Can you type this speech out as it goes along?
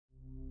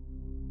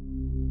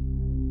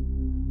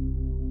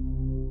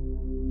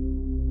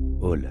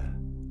Hola,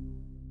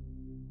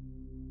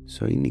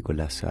 soy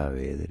Nicolás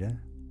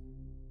Saavedra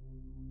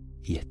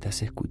y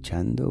estás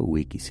escuchando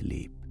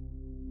Wikisleep.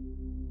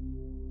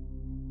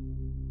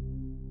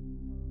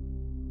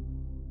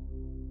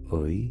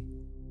 Hoy,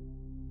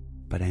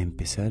 para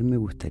empezar, me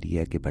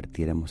gustaría que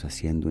partiéramos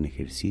haciendo un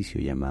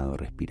ejercicio llamado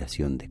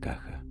respiración de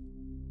caja.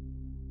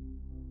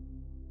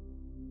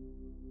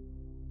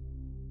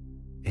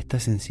 Esta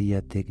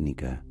sencilla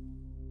técnica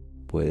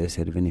puede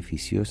ser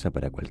beneficiosa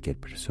para cualquier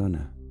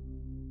persona,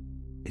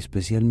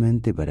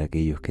 especialmente para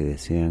aquellos que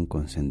desean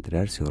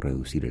concentrarse o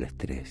reducir el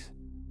estrés.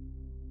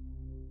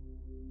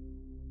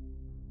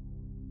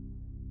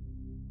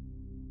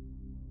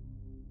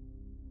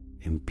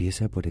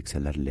 Empieza por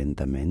exhalar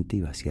lentamente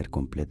y vaciar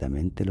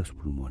completamente los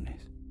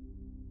pulmones.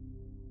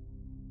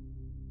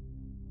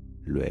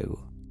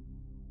 Luego,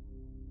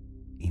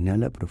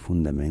 inhala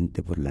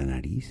profundamente por la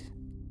nariz,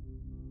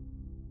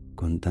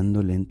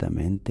 contando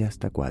lentamente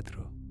hasta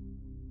 4.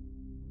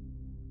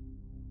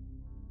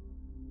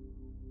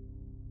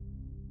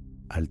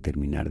 Al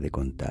terminar de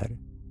contar,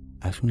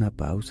 haz una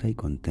pausa y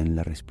contén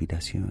la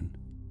respiración,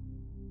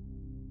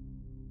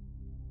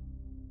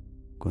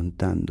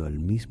 contando al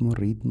mismo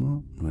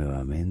ritmo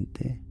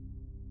nuevamente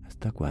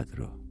hasta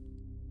 4.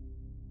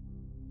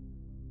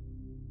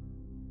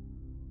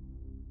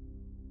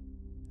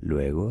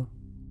 Luego,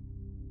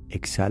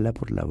 exhala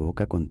por la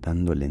boca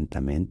contando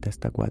lentamente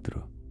hasta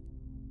 4,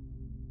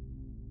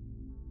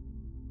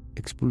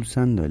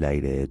 expulsando el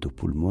aire de tus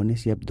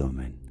pulmones y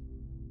abdomen.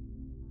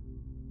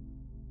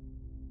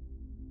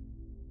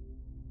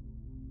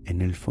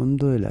 En el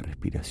fondo de la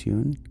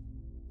respiración,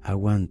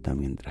 aguanta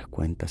mientras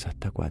cuentas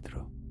hasta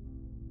 4.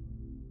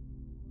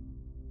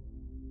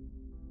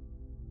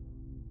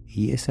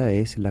 Y esa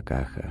es la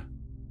caja.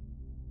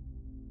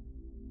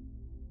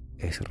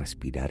 Es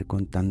respirar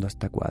contando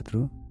hasta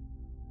 4,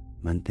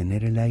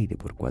 mantener el aire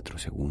por 4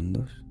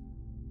 segundos,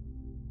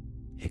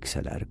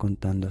 exhalar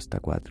contando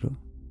hasta 4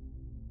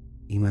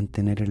 y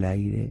mantener el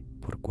aire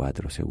por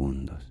 4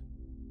 segundos.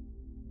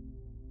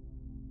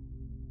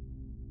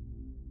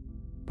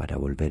 Para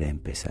volver a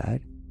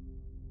empezar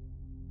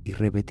y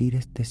repetir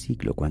este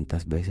ciclo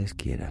cuantas veces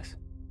quieras.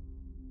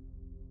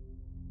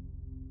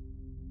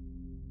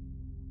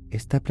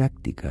 Esta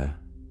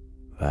práctica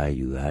va a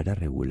ayudar a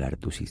regular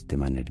tu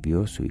sistema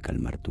nervioso y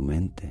calmar tu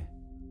mente.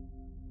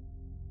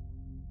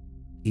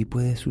 Y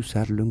puedes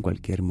usarlo en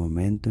cualquier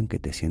momento en que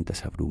te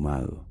sientas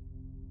abrumado,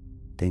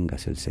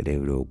 tengas el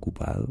cerebro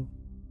ocupado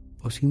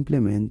o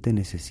simplemente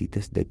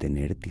necesites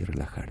detenerte y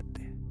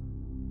relajarte.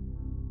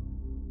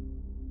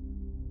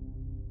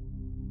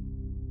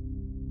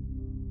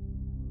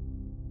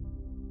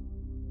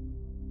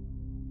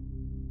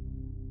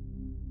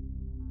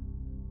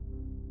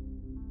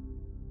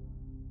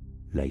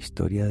 La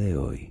historia de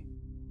hoy.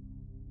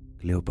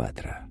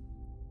 Cleopatra.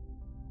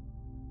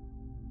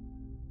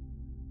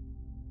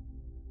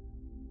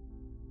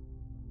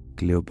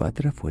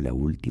 Cleopatra fue la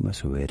última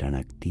soberana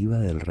activa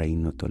del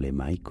reino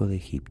tolemaico de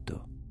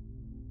Egipto.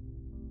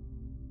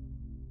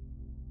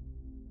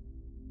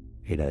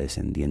 Era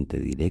descendiente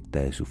directa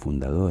de su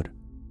fundador,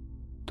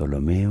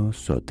 Ptolomeo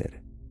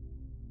Sóter,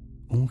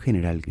 un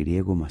general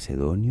griego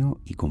macedonio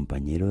y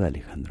compañero de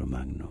Alejandro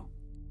Magno.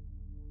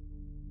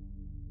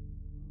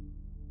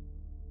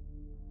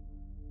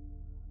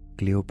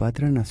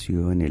 Cleopatra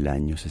nació en el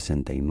año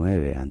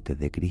 69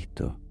 a.C.,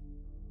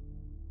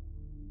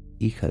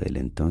 hija del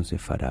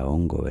entonces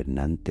faraón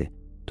gobernante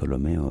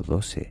Ptolomeo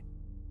XII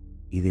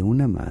y de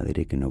una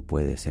madre que no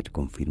puede ser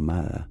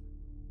confirmada,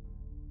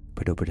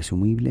 pero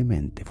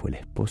presumiblemente fue la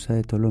esposa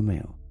de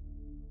Ptolomeo,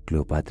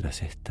 Cleopatra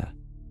VI,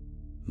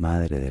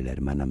 madre de la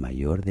hermana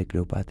mayor de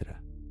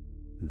Cleopatra,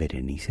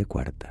 Berenice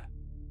IV.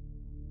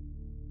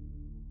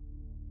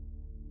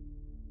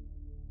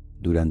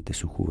 Durante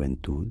su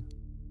juventud,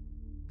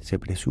 se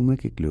presume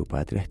que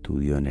Cleopatra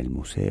estudió en el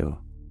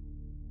museo,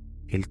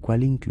 el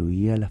cual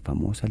incluía la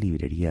famosa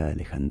librería de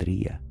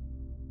Alejandría,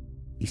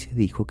 y se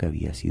dijo que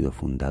había sido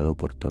fundado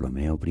por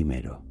Ptolomeo I.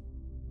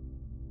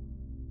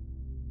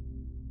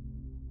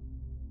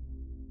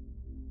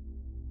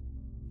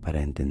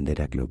 Para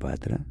entender a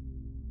Cleopatra,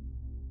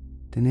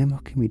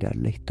 tenemos que mirar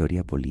la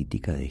historia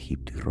política de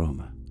Egipto y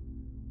Roma.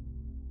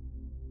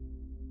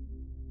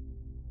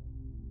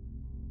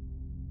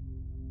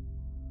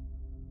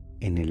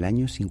 En el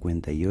año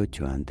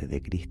 58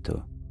 a.C.,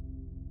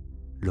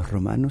 los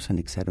romanos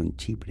anexaron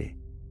Chipre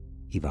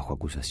y bajo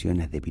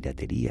acusaciones de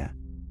piratería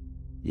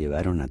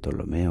llevaron a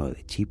Ptolomeo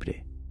de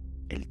Chipre,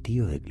 el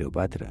tío de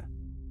Cleopatra,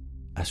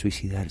 a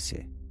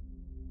suicidarse.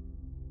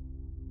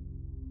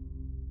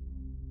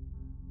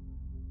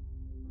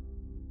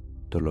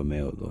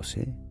 Ptolomeo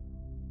XII,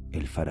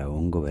 el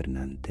faraón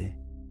gobernante,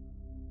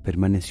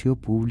 permaneció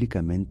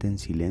públicamente en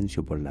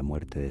silencio por la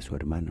muerte de su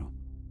hermano,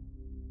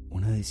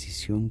 una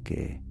decisión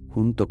que,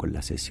 junto con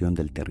la cesión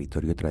del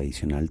territorio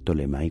tradicional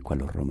tolemaico a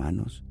los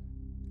romanos,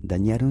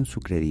 dañaron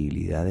su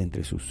credibilidad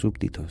entre sus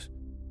súbditos,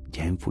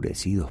 ya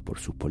enfurecidos por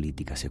sus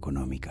políticas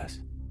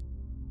económicas.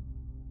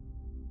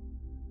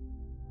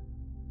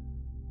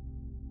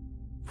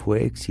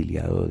 fue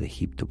exiliado de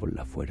Egipto por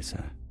la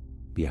fuerza,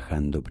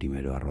 viajando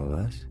primero a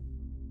Rodas,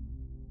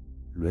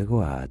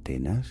 luego a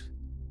Atenas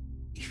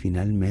y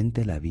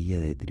finalmente a la villa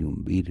de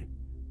Triunvir,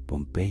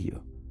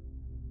 Pompeyo,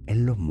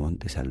 en los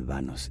montes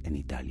albanos en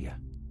Italia.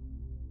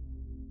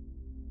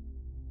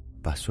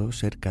 Pasó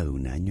cerca de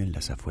un año en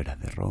las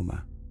afueras de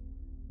Roma,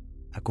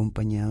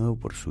 acompañado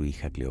por su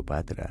hija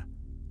Cleopatra,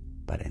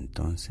 para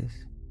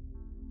entonces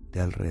de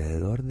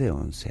alrededor de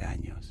 11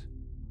 años.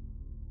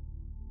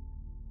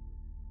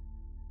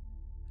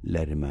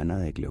 La hermana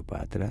de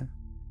Cleopatra,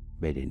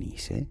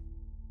 Berenice,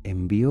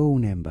 envió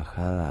una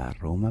embajada a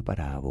Roma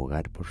para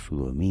abogar por su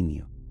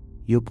dominio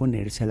y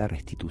oponerse a la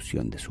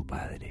restitución de su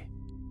padre.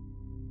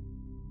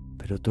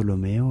 Pero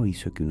Ptolomeo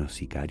hizo que unos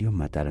sicarios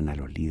mataran a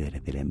los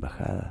líderes de la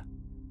embajada,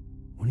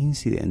 un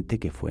incidente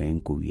que fue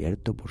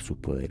encubierto por sus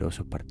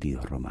poderosos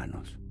partidos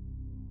romanos.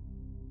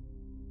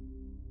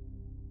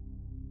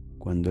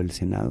 Cuando el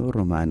Senado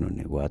romano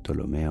negó a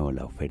Ptolomeo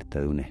la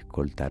oferta de una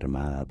escolta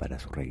armada para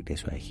su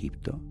regreso a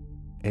Egipto,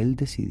 él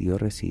decidió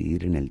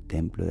residir en el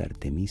templo de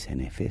Artemisa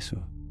en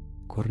Éfeso.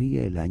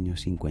 Corría el año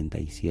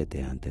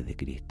 57 a.C.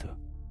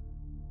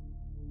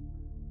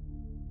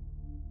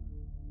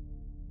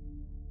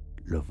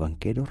 Los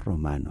banqueros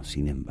romanos,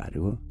 sin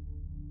embargo,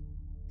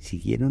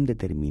 siguieron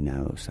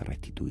determinados a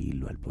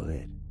restituirlo al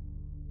poder.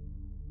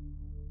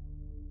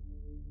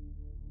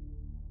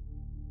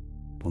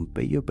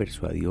 Pompeyo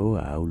persuadió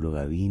a Aulo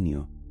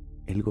Gavinio,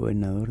 el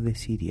gobernador de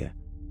Siria,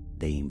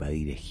 de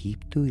invadir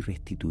Egipto y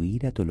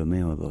restituir a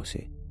Ptolomeo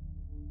XII,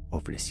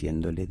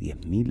 ofreciéndole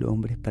 10.000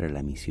 hombres para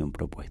la misión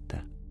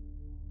propuesta.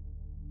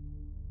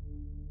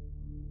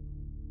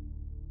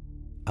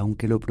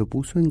 Aunque lo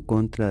propuso en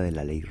contra de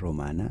la ley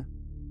romana,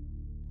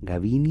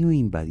 Gavinio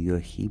invadió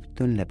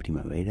Egipto en la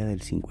primavera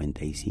del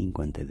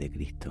 55 a.C.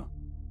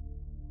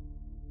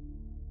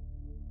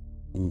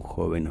 Un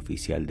joven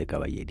oficial de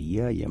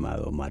caballería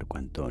llamado Marco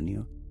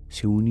Antonio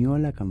se unió a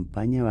la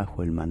campaña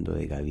bajo el mando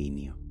de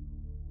Gavinio.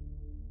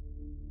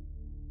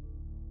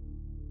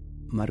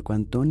 Marco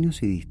Antonio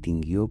se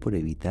distinguió por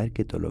evitar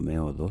que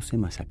Ptolomeo XII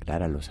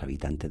masacrara a los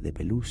habitantes de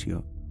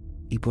Pelucio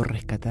y por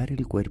rescatar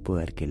el cuerpo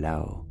de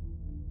Arquelao,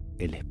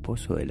 el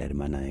esposo de la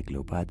hermana de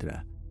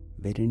Cleopatra,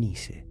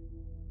 Berenice,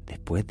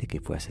 después de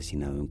que fue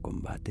asesinado en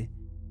combate,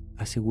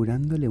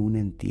 asegurándole un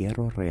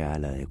entierro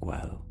real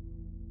adecuado.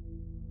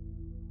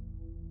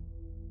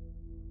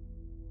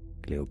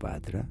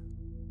 Cleopatra,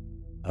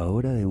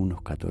 ahora de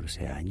unos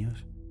 14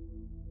 años,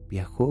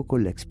 viajó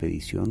con la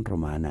expedición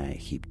romana a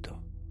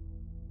Egipto.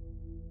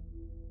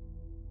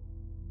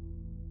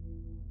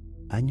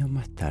 Años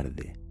más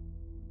tarde,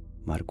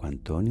 Marco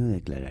Antonio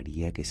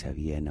declararía que se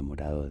había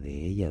enamorado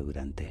de ella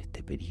durante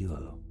este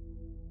periodo.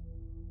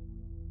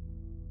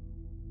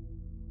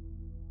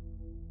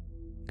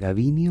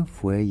 Gavinio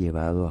fue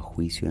llevado a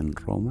juicio en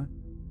Roma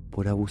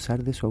por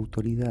abusar de su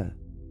autoridad,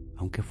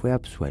 aunque fue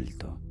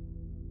absuelto,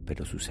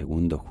 pero su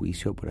segundo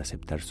juicio por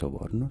aceptar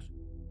sobornos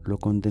lo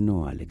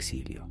condenó al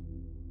exilio,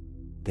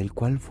 del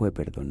cual fue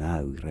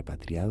perdonado y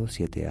repatriado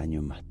 7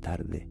 años más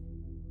tarde,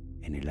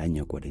 en el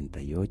año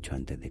 48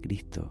 a.C.,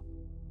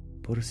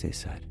 por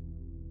César.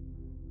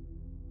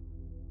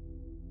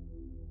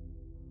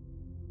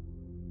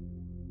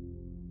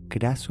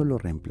 Craso lo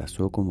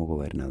reemplazó como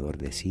gobernador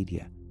de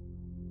Siria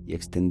y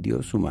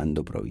extendió su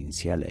mando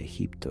provincial a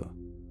Egipto,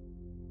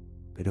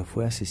 pero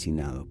fue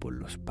asesinado por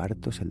los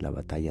partos en la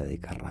batalla de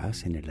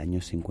Carrás en el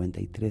año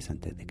 53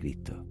 a.C.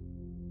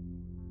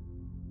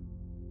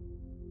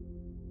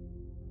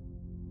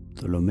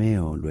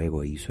 Ptolomeo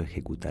luego hizo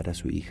ejecutar a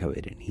su hija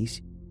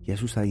Berenice y a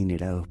sus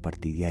adinerados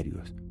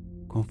partidarios,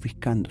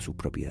 confiscando sus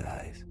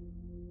propiedades.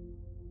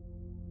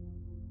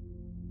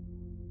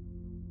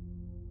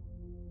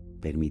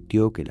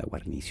 Permitió que la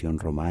guarnición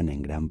romana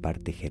en gran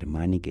parte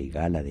germánica y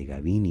gala de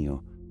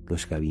Gavinio,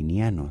 los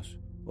gavinianos,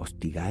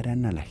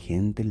 hostigaran a la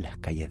gente en las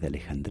calles de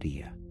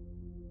Alejandría,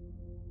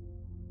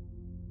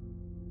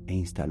 e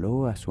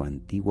instaló a su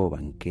antiguo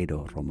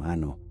banquero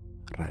romano,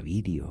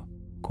 Ravirio,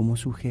 como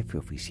su jefe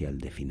oficial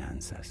de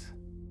finanzas.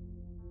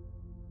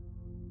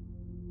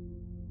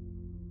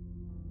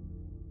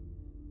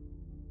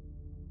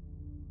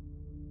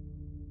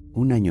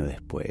 Un año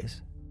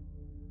después,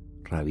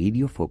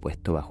 Ravirio fue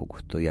puesto bajo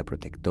custodia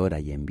protectora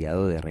y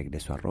enviado de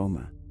regreso a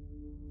Roma,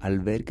 al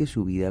ver que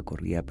su vida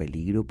corría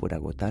peligro por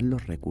agotar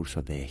los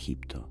recursos de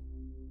Egipto.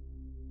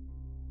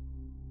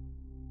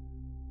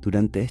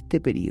 Durante este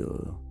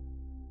período,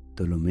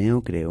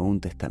 Ptolomeo creó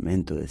un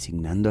testamento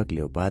designando a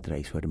Cleopatra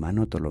y su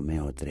hermano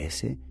Ptolomeo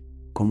XIII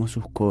como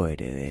sus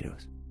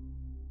coherederos.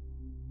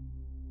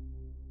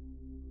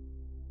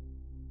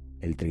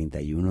 El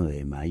 31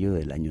 de mayo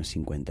del año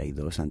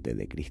 52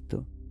 a.C.,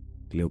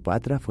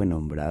 Cleopatra fue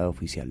nombrada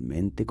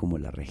oficialmente como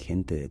la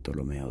regente de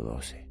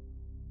Ptolomeo XII.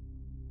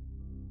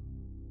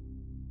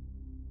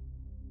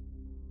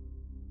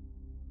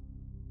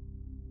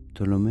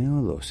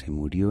 Ptolomeo XII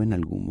murió en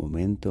algún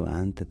momento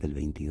antes del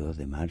 22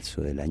 de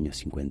marzo del año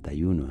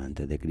 51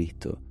 a.C.,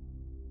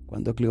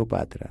 cuando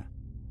Cleopatra,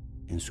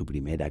 en su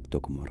primer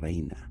acto como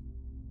reina,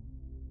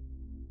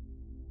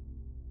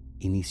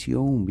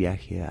 inició un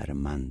viaje a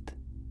Armant,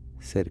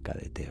 cerca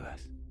de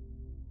Tebas.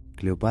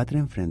 Cleopatra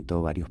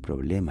enfrentó varios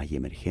problemas y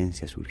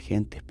emergencias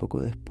urgentes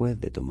poco después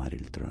de tomar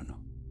el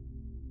trono.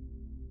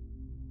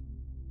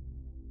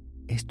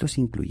 Estos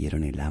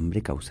incluyeron el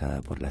hambre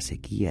causada por la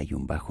sequía y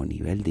un bajo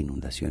nivel de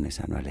inundaciones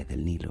anuales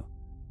del Nilo,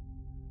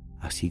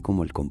 así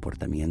como el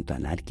comportamiento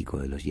anárquico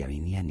de los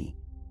Yaviniani,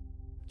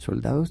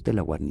 soldados de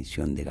la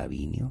guarnición de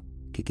Gabinio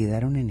que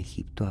quedaron en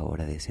Egipto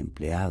ahora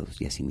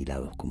desempleados y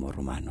asimilados como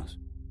romanos.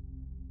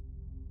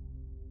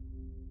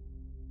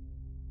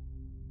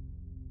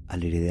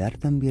 Al heredar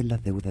también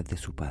las deudas de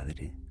su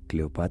padre,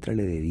 Cleopatra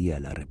le debía a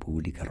la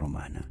República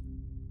Romana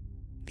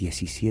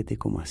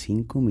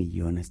 17,5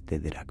 millones de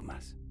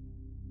dracmas.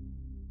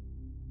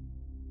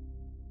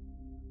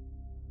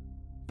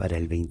 Para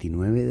el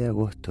 29 de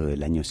agosto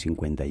del año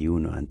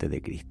 51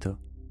 a.C.,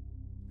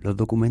 los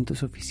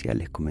documentos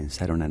oficiales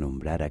comenzaron a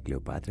nombrar a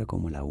Cleopatra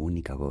como la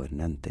única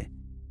gobernante,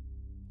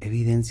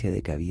 evidencia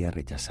de que había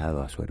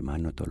rechazado a su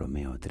hermano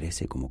Ptolomeo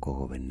XIII como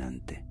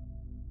cogobernante.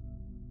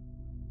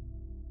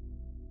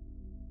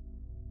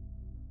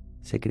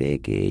 Se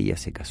cree que ella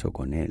se casó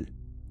con él,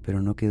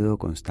 pero no quedó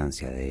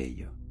constancia de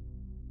ello.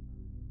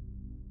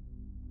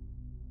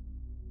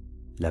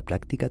 La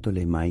práctica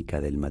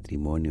tolemaica del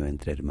matrimonio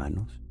entre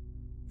hermanos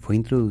fue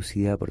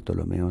introducida por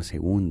Ptolomeo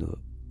II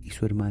y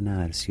su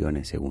hermana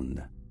Alcione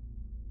II.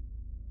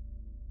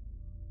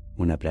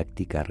 Una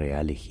práctica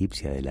real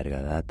egipcia de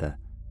larga data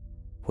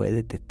fue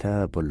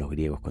detestada por los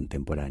griegos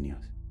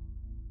contemporáneos.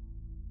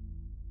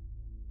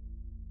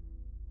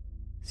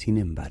 Sin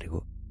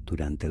embargo,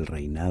 durante el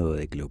reinado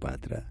de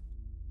Cleopatra,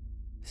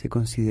 se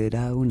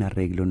consideraba un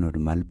arreglo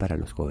normal para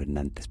los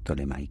gobernantes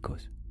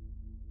ptolemaicos.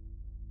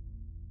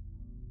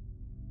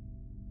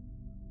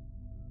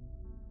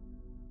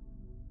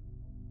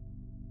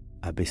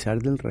 A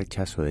pesar del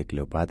rechazo de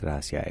Cleopatra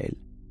hacia él,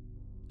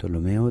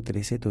 Ptolomeo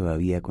XIII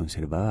todavía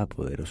conservaba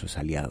poderosos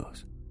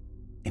aliados,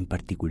 en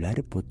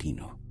particular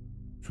Potino,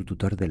 su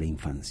tutor de la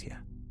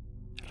infancia,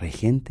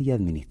 regente y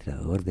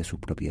administrador de sus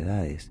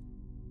propiedades,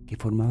 que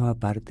formaba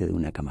parte de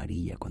una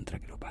camarilla contra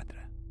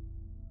Cleopatra.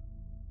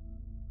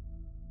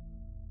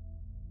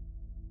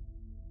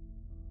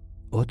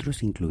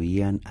 Otros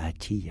incluían a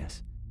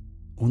Achillas,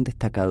 un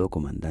destacado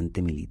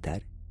comandante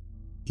militar,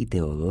 y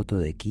Teodoto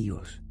de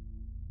Quíos,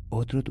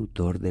 otro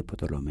tutor de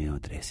Ptolomeo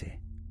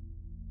XIII.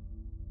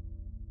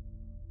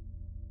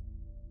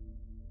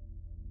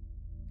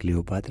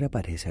 Cleopatra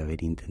parece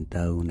haber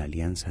intentado una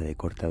alianza de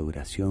corta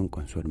duración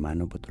con su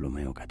hermano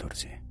Ptolomeo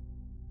XIV.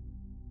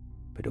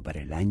 Pero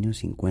para el año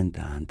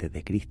 50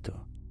 a.C.,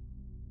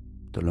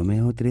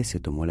 Ptolomeo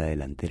XIII tomó la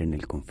delantera en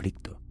el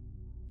conflicto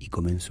y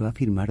comenzó a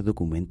firmar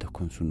documentos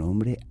con su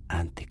nombre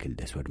antes que el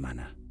de su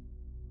hermana.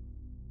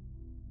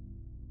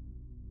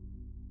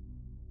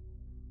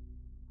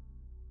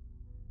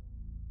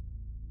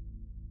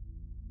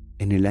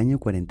 En el año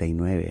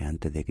 49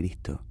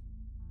 a.C.,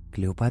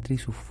 Cleopatra y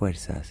sus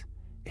fuerzas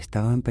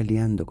estaban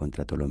peleando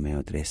contra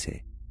Ptolomeo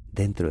XIII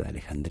dentro de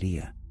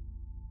Alejandría,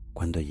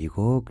 cuando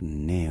llegó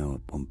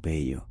Gneo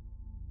Pompeyo,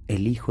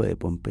 el hijo de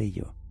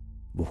Pompeyo,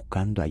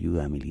 buscando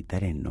ayuda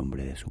militar en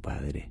nombre de su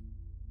padre.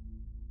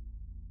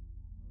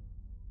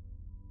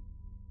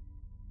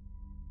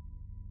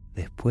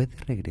 Después de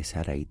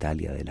regresar a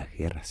Italia de las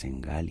guerras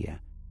en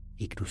Galia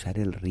y cruzar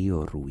el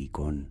río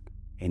Rubicón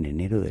en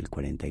enero del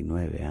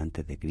 49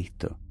 a.C.,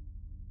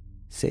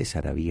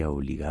 César había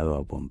obligado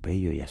a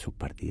Pompeyo y a sus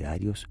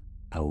partidarios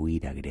a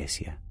huir a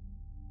Grecia.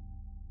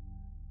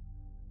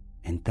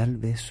 En tal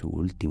vez su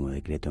último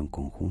decreto en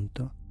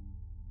conjunto,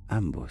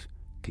 ambos,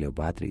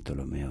 Cleopatra y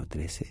Ptolomeo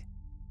XIII,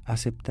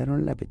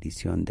 aceptaron la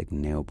petición de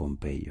Gneo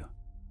Pompeyo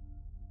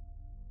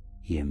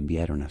y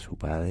enviaron a su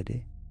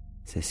padre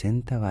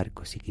 60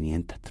 barcos y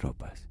 500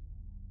 tropas,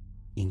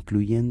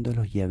 incluyendo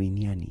los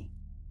Yaviniani,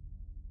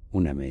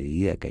 una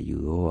medida que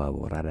ayudó a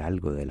borrar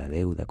algo de la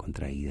deuda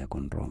contraída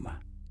con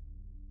Roma.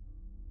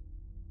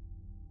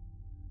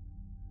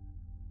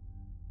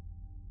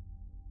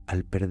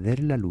 Al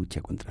perder la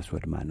lucha contra su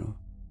hermano,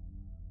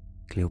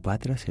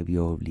 Cleopatra se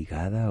vio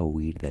obligada a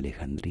huir de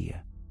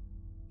Alejandría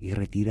y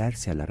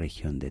retirarse a la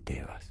región de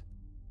Tebas.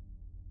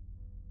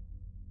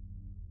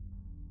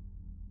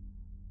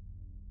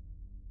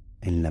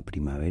 En la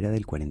primavera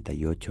del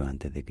 48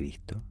 a.C.,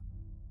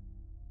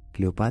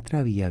 Cleopatra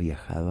había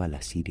viajado a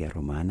la Siria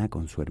romana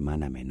con su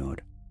hermana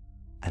menor,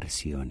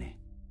 Alcione,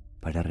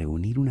 para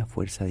reunir una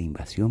fuerza de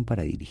invasión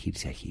para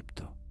dirigirse a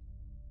Egipto.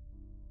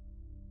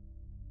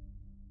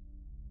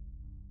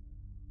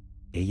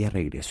 Ella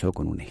regresó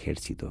con un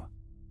ejército,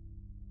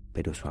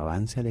 pero su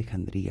avance a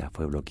Alejandría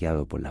fue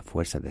bloqueado por las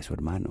fuerzas de su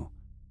hermano,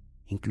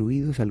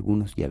 incluidos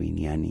algunos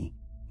Yaviniani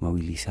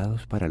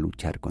movilizados para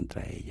luchar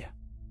contra ella.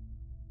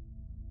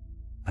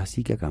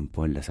 Así que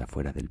acampó en las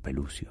afueras del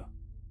Pelusio,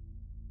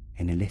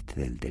 en el este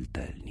del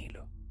delta del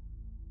Nilo.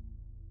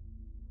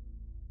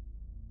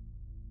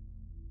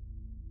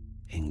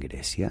 En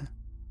Grecia,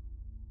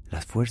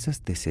 las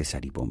fuerzas de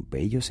César y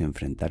Pompeyo se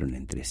enfrentaron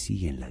entre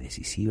sí en la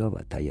decisiva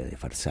batalla de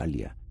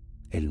Farsalia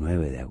el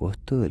 9 de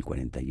agosto del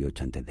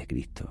 48 a.C.,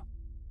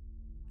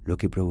 lo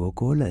que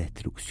provocó la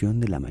destrucción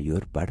de la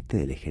mayor parte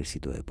del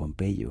ejército de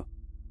Pompeyo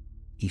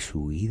y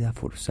su huida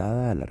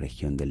forzada a la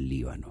región del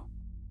Líbano.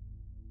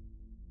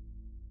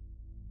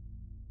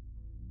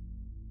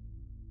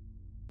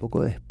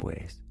 Poco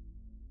después,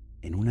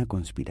 en una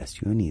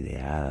conspiración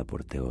ideada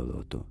por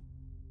Teodoto,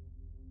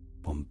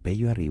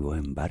 Pompeyo arribó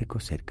en barco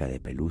cerca de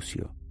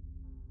Pelucio,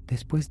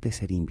 después de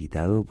ser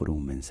invitado por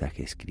un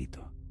mensaje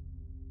escrito,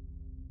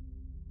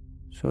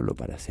 solo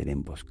para ser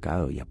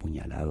emboscado y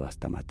apuñalado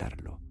hasta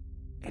matarlo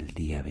el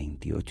día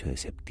 28 de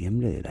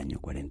septiembre del año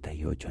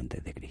 48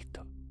 a.C.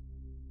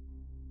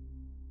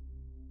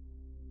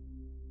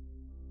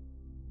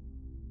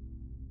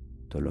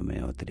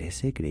 Ptolomeo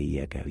XIII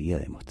creía que había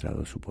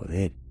demostrado su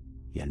poder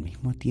y al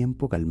mismo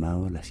tiempo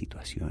calmado la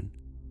situación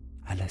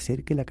al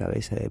hacer que la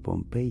cabeza de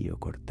Pompeyo,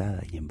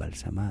 cortada y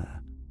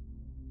embalsamada,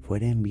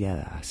 fuera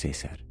enviada a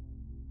César,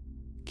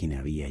 quien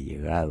había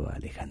llegado a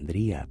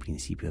Alejandría a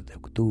principios de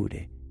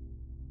octubre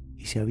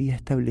y se había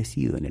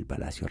establecido en el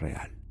Palacio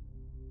Real.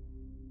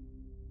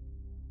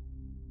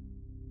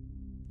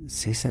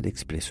 César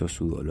expresó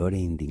su dolor e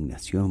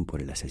indignación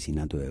por el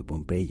asesinato de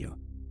Pompeyo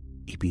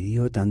y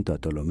pidió tanto a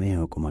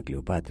Ptolomeo como a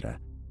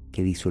Cleopatra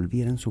que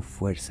disolvieran sus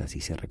fuerzas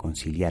y se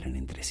reconciliaran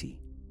entre sí.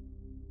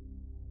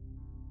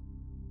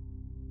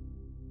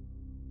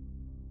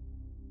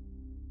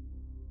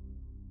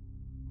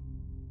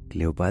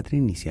 Cleopatra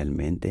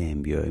inicialmente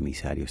envió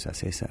emisarios a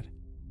César,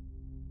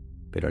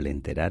 pero al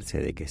enterarse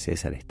de que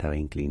César estaba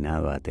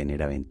inclinado a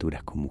tener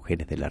aventuras con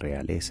mujeres de la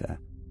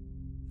realeza,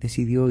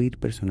 decidió ir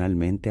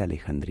personalmente a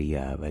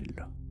Alejandría a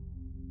verlo.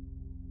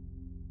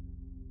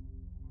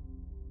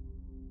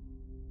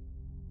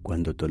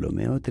 Cuando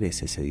Ptolomeo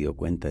XIII se dio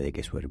cuenta de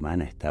que su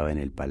hermana estaba en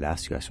el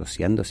palacio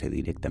asociándose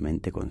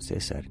directamente con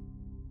César,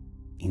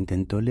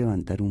 intentó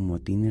levantar un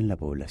motín en la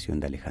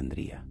población de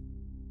Alejandría,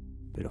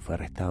 pero fue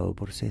arrestado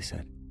por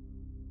César,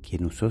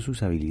 quien usó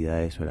sus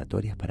habilidades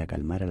oratorias para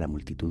calmar a la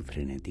multitud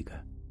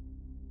frenética.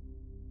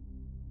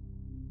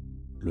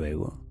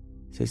 Luego,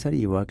 César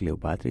llevó a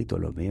Cleopatra y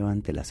Ptolomeo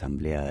ante la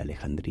asamblea de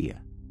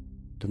Alejandría,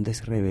 donde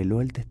se reveló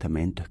el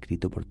testamento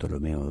escrito por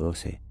Ptolomeo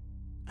XII,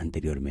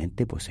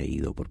 anteriormente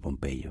poseído por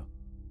Pompeyo.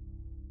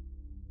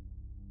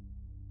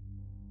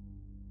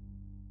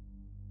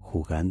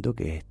 Juzgando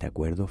que este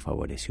acuerdo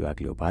favoreció a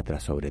Cleopatra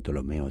sobre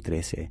Ptolomeo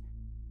XIII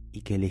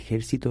y que el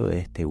ejército de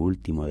este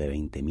último de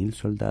 20.000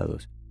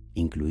 soldados,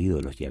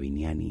 incluidos los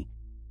Gabiniani,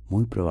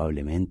 muy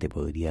probablemente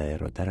podría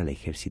derrotar al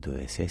ejército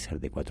de César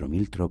de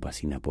 4.000 tropas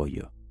sin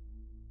apoyo,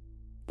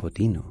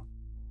 Potino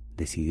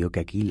decidió que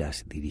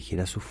Aquilas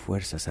dirigiera sus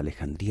fuerzas a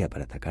Alejandría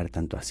para atacar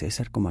tanto a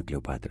César como a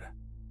Cleopatra.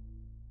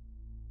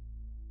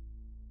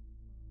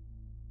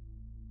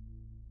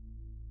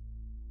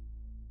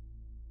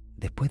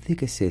 Después de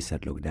que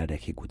César lograra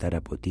ejecutar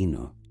a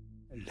Potino,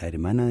 la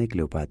hermana de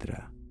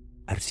Cleopatra,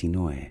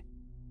 Arsinoe,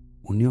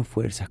 unió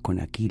fuerzas con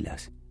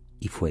Aquilas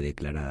y fue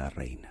declarada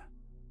reina.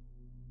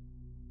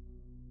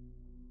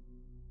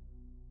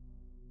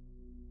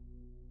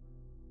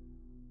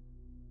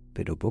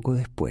 Pero poco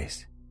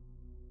después,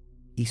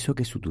 hizo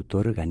que su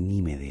tutor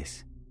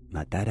Ganímedes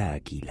matara a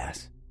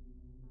Aquilas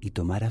y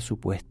tomara su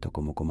puesto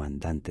como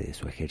comandante de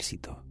su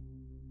ejército.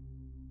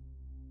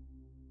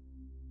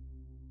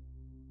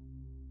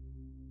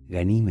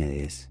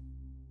 Ganímedes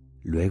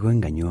luego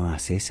engañó a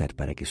César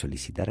para que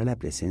solicitara la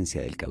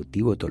presencia del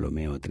cautivo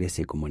Ptolomeo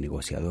XIII como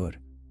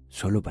negociador,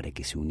 solo para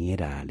que se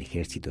uniera al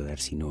ejército de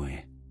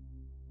Arsinoe.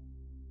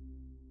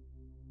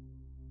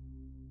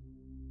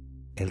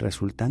 El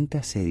resultante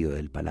asedio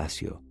del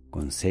palacio,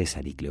 con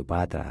César y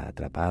Cleopatra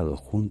atrapados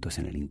juntos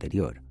en el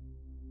interior,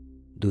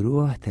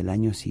 duró hasta el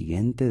año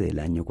siguiente del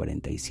año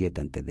 47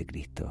 a.C.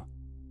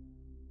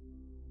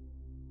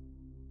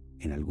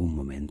 En algún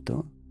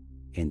momento,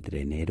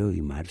 entre enero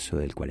y marzo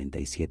del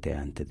 47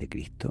 a.C.,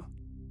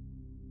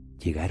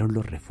 llegaron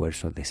los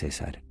refuerzos de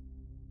César.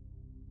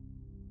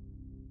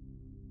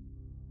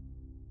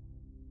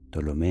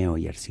 Ptolomeo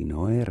y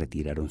Arsinoe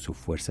retiraron sus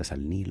fuerzas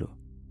al Nilo,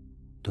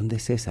 donde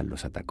César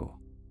los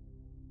atacó.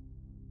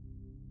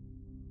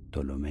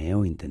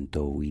 Ptolomeo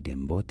intentó huir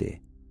en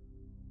bote,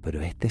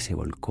 pero éste se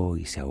volcó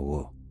y se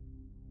ahogó.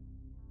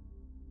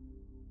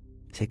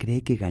 Se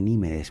cree que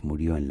Ganímedes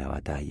murió en la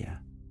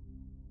batalla.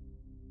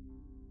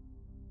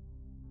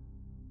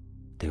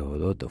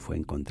 Teodoto fue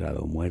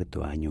encontrado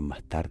muerto años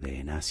más tarde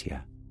en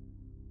Asia.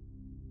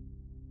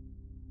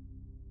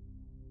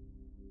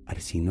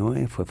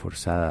 Arsinoe fue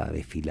forzada a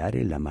desfilar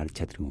en la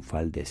marcha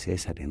triunfal de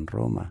César en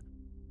Roma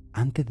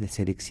antes de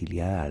ser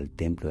exiliada al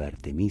templo de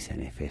Artemisa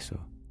en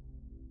Efeso.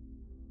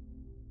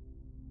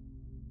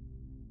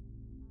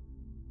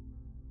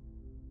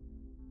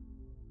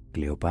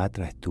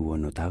 Cleopatra estuvo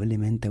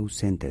notablemente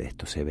ausente de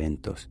estos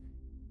eventos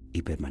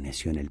y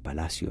permaneció en el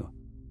palacio,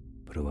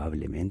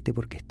 probablemente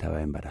porque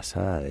estaba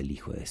embarazada del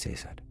hijo de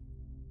César.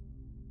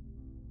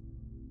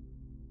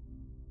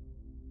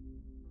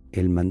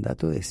 El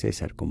mandato de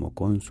César como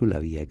cónsul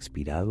había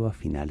expirado a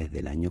finales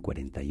del año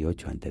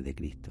 48 a.C.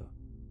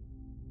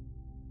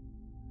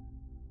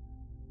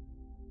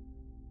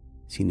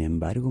 Sin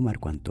embargo,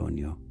 Marco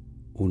Antonio,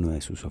 uno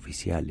de sus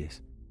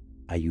oficiales,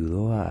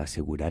 ayudó a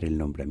asegurar el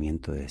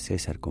nombramiento de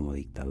César como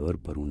dictador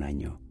por un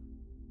año,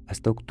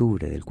 hasta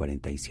octubre del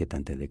 47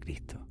 a.C.,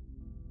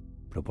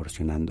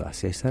 proporcionando a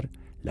César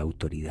la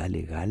autoridad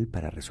legal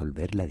para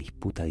resolver la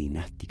disputa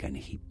dinástica en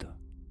Egipto.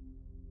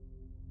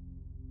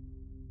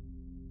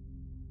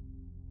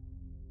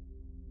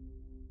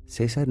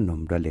 César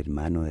nombró al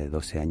hermano de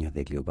 12 años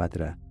de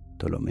Cleopatra,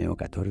 Ptolomeo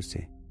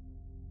XIV,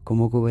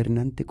 como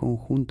gobernante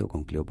conjunto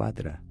con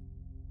Cleopatra,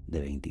 de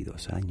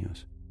 22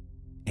 años,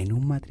 en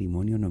un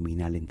matrimonio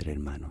nominal entre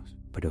hermanos,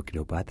 pero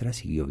Cleopatra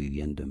siguió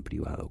viviendo en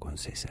privado con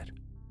César.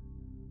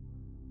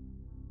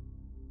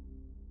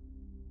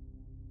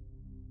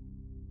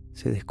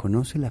 Se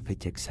desconoce la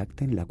fecha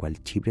exacta en la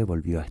cual Chipre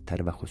volvió a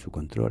estar bajo su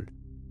control,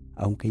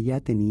 aunque ya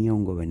tenía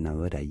un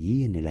gobernador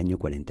allí en el año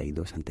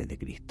 42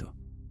 a.C.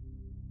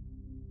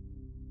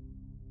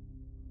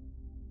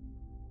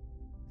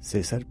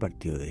 César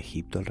partió de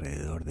Egipto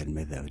alrededor del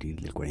mes de abril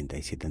del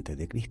 47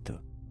 a.C.,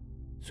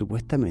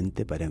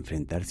 supuestamente para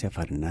enfrentarse a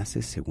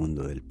Farnaces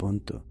II del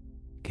Ponto,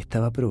 que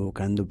estaba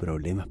provocando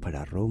problemas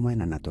para Roma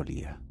en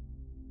Anatolia.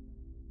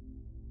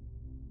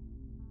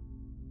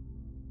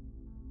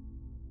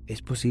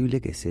 Es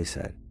posible que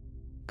César,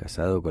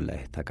 casado con la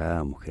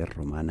destacada mujer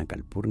romana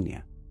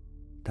Calpurnia,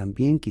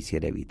 también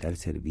quisiera evitar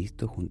ser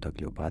visto junto a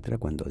Cleopatra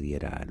cuando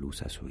diera a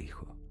luz a su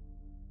hijo.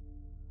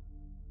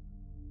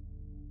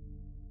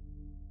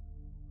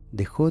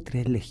 Dejó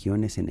 3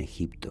 legiones en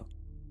Egipto,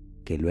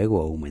 que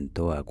luego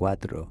aumentó a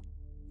 4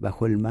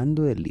 bajo el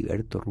mando del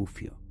Liberto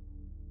Rufio,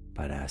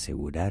 para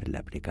asegurar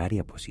la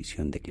precaria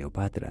posición de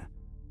Cleopatra,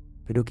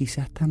 pero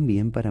quizás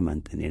también para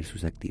mantener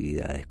sus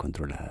actividades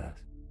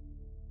controladas.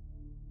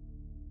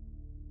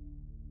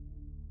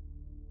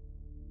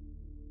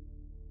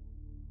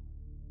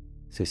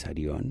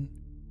 Cesarión,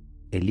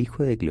 el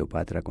hijo de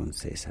Cleopatra con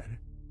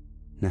César,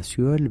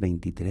 nació el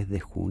 23 de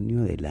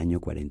junio del año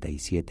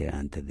 47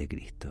 a.C.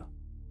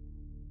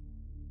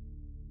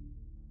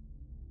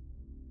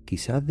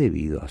 Quizás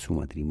debido a su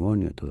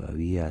matrimonio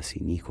todavía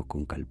sin hijos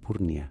con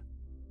Calpurnia,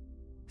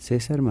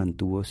 César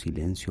mantuvo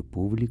silencio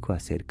público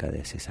acerca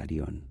de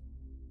Cesarión.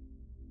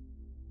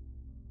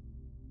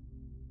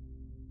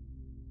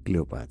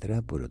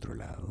 Cleopatra, por otro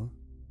lado,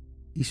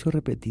 hizo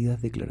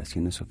repetidas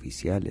declaraciones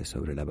oficiales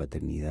sobre la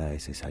paternidad de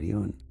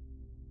Cesarión,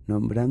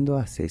 nombrando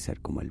a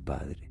César como el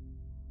padre.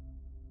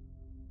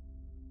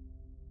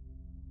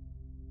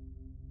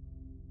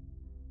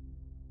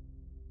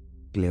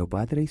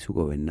 Cleopatra y su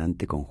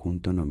gobernante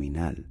conjunto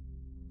nominal,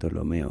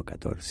 Ptolomeo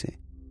XIV,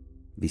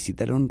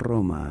 visitaron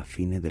Roma a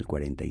fines del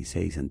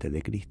 46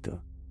 a.C.,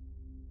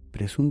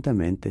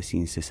 presuntamente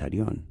sin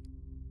Cesarión,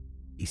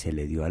 y se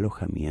le dio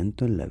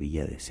alojamiento en la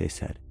villa de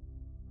César,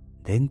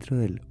 dentro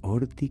del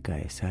Horti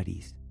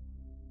Caesaris,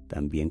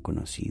 también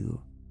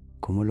conocido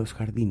como los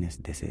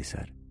Jardines de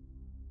César.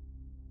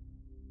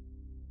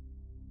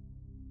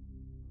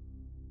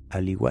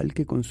 Al igual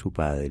que con su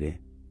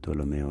padre,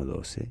 Ptolomeo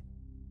XII,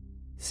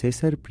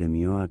 César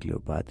premió a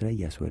Cleopatra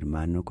y a su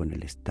hermano con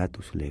el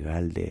estatus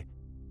legal de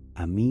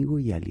amigo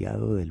y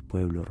aliado del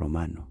pueblo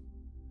romano.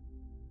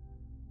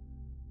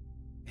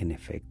 En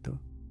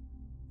efecto,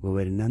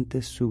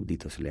 gobernantes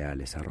súbditos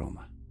leales a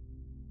Roma.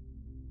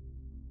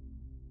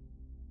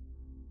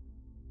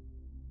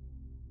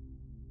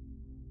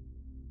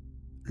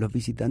 Los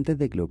visitantes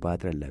de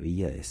Cleopatra en la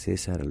villa de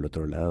César al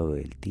otro lado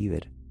del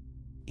Tíber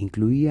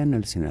incluían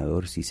al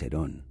senador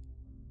Cicerón,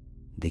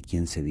 de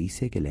quien se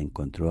dice que la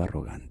encontró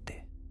arrogante.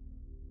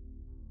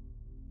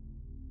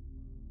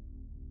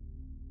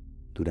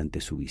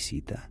 Durante su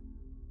visita,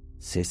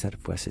 César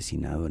fue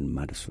asesinado en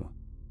marzo,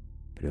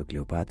 pero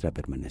Cleopatra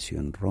permaneció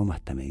en Roma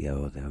hasta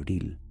mediados de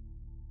abril,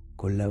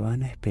 con la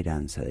vana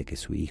esperanza de que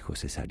su hijo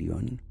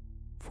Cesarión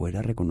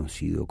fuera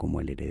reconocido como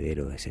el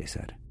heredero de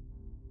César.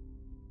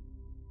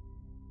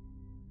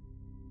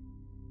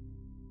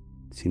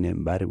 Sin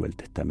embargo, el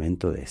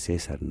testamento de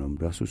César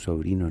nombró a su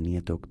sobrino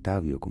nieto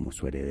Octavio como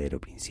su heredero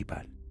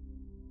principal.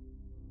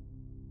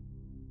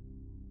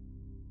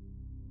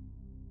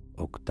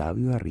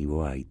 Octavio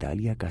arribó a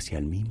Italia casi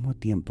al mismo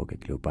tiempo que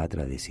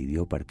Cleopatra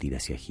decidió partir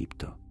hacia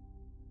Egipto.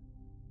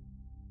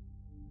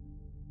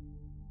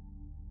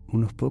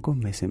 Unos pocos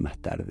meses más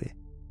tarde,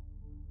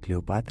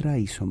 Cleopatra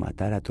hizo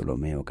matar a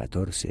Ptolomeo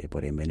XIV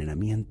por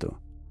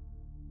envenenamiento,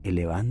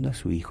 elevando a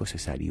su hijo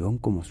Cesarión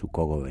como su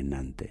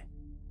cogobernante.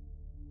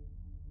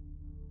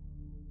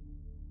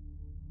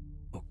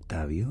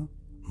 Octavio,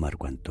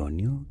 Marco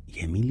Antonio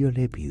y Emilio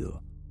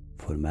Lépido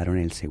formaron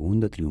el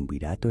segundo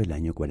triunvirato el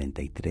año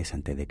 43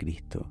 a.C.,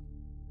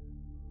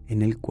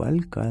 en el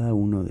cual cada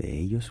uno de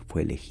ellos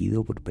fue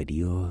elegido por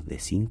periodos de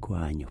 5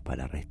 años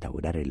para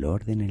restaurar el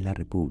orden en la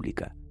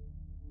República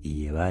y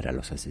llevar a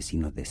los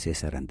asesinos de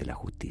César ante la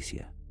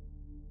justicia.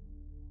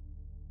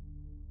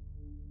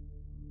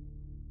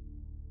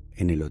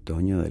 En el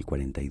otoño del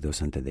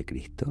 42 a.C.,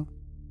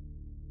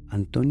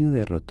 Antonio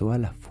derrotó a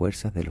las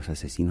fuerzas de los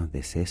asesinos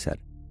de César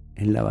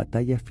en la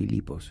batalla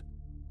Filipos,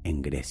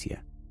 en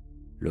Grecia,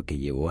 lo que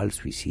llevó al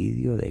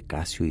suicidio de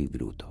Casio y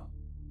Bruto.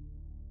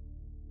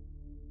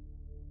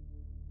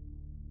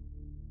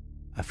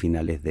 A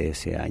finales de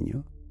ese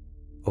año,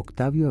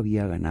 Octavio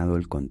había ganado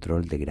el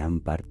control de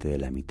gran parte de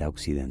la mitad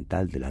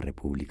occidental de la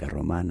República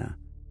Romana,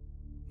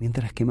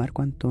 mientras que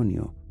Marco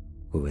Antonio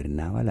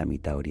gobernaba la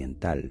mitad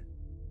oriental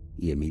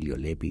y Emilio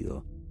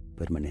Lépido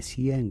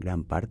permanecía en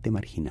gran parte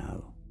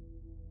marginado.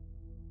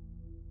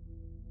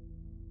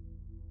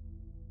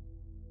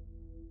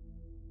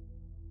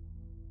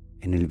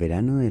 En el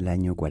verano del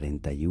año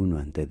 41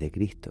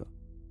 a.C.,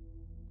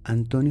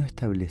 Antonio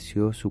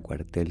estableció su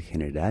cuartel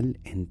general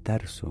en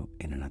Tarso,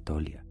 en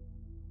Anatolia,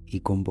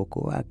 y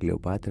convocó a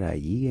Cleopatra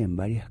allí en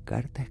varias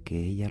cartas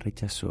que ella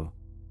rechazó,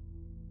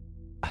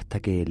 hasta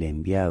que el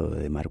enviado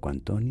de Marco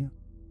Antonio,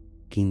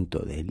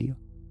 Quinto Delio,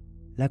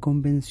 la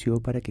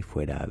convenció para que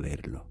fuera a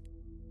verlo.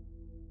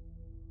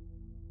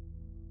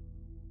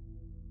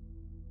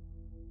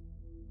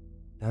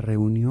 La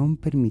reunión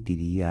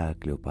permitiría a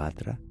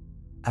Cleopatra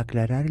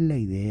aclarar la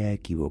idea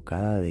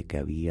equivocada de que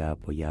había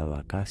apoyado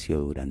a Casio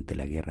durante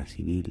la guerra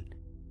civil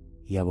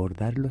y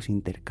abordar los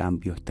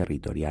intercambios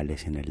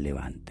territoriales en el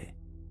Levante.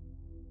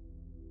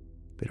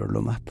 Pero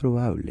lo más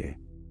probable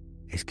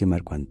es que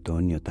Marco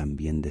Antonio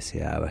también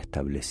deseaba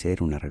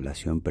establecer una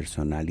relación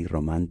personal y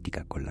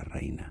romántica con la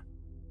reina.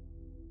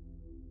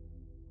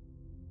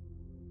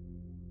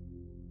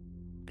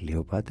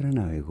 Cleopatra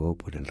navegó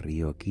por el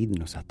río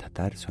Quidnos hasta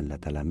Tarso en la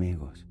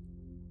Talamegos,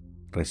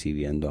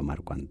 recibiendo a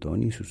Marco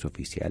Antonio y sus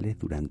oficiales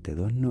durante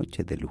 2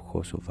 noches de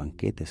lujosos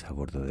banquetes a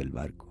bordo del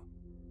barco.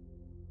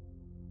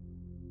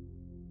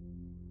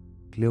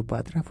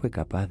 Cleopatra fue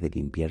capaz de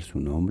limpiar su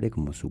nombre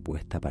como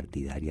supuesta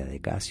partidaria de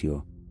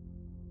Casio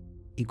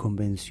y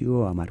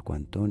convenció a Marco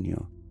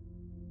Antonio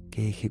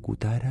que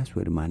ejecutara a su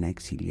hermana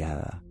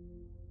exiliada,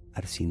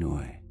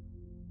 Arsinoe.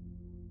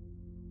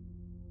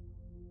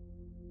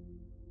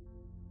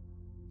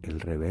 El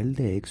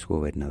rebelde ex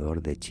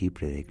gobernador de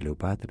Chipre de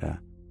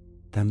Cleopatra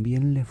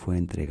también le fue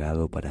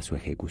entregado para su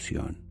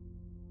ejecución.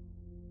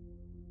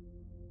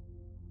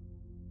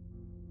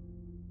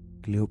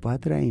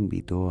 Cleopatra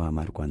invitó a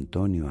Marco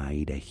Antonio a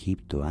ir a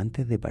Egipto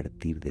antes de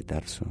partir de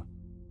Tarso,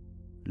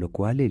 lo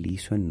cual él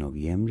hizo en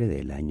noviembre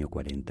del año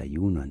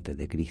 41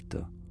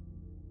 a.C.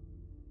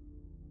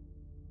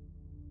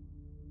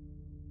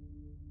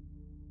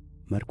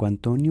 Marco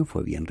Antonio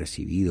fue bien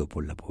recibido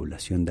por la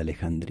población de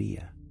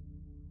Alejandría,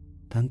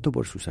 tanto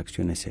por sus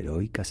acciones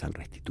heroicas al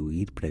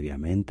restituir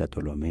previamente a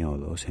Ptolomeo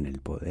II en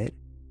el poder,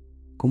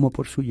 como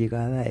por su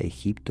llegada a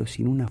Egipto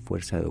sin una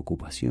fuerza de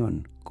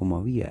ocupación, como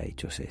había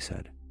hecho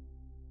César.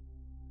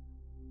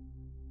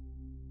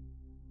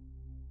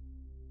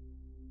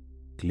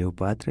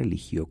 Cleopatra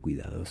eligió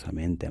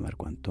cuidadosamente a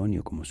Marco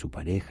Antonio como su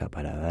pareja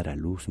para dar a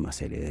luz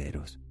más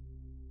herederos,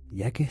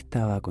 ya que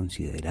estaba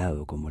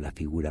considerado como la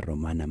figura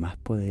romana más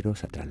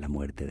poderosa tras la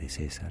muerte de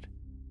César.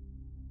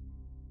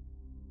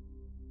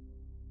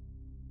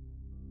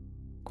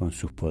 Con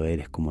sus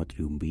poderes como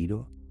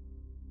triunviro,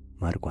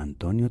 Marco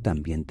Antonio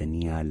también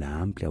tenía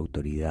la amplia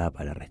autoridad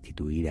para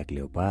restituir a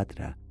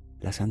Cleopatra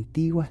las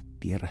antiguas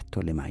tierras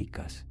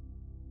ptolemaicas,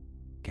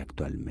 que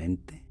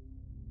actualmente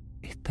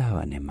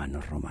estaban en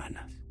manos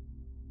romanas.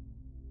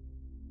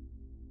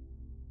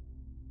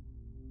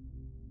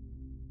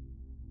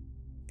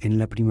 En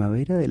la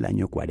primavera del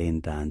año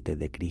 40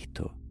 a.C.,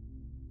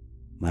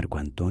 Marco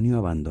Antonio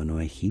abandonó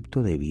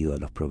Egipto debido a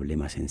los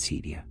problemas en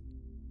Siria.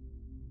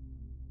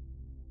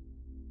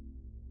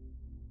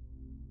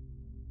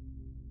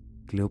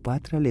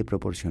 Cleopatra le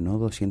proporcionó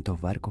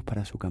 200 barcos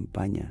para su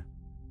campaña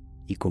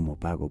y como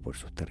pago por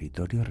sus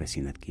territorios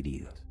recién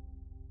adquiridos.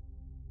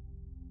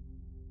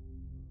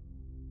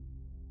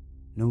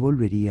 No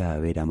volvería a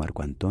ver a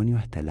Marco Antonio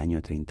hasta el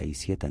año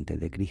 37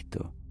 a.C.,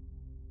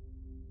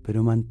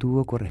 pero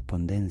mantuvo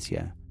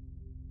correspondencia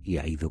y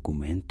hay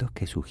documentos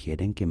que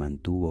sugieren que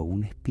mantuvo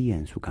un espía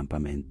en su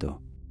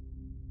campamento.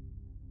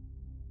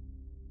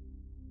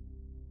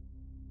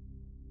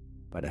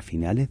 Para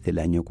finales del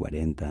año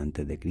 40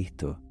 a.C.,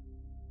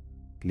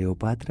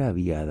 Cleopatra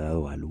había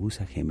dado a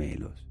luz a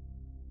gemelos,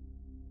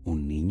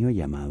 un niño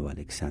llamado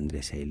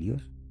Alexandres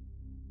Helios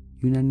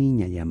y una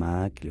niña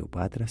llamada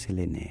Cleopatra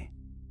Selene,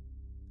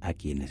 a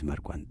quienes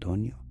Marco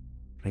Antonio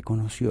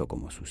reconoció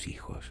como sus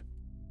hijos.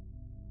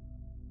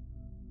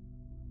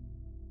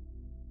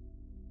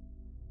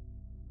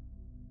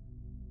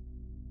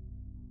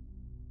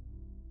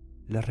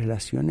 Las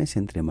relaciones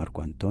entre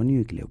Marco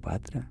Antonio y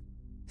Cleopatra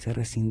se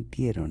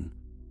resintieron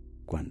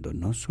cuando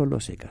no solo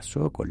se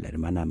casó con la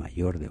hermana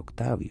mayor de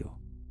Octavio,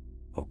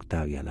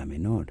 Octavia la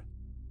menor,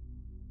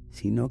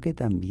 sino que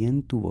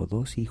también tuvo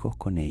 2 hijos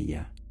con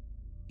ella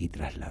y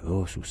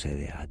trasladó su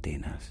sede a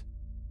Atenas.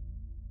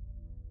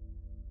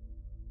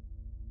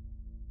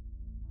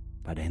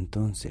 Para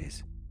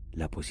entonces,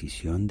 la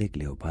posición de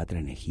Cleopatra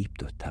en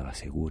Egipto estaba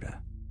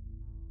segura.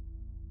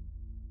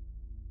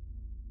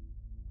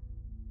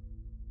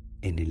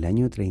 En el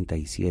año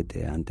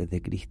 37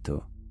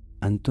 a.C.,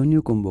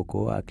 Antonio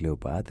convocó a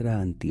Cleopatra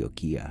a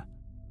Antioquía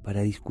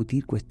para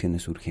discutir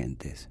cuestiones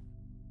urgentes.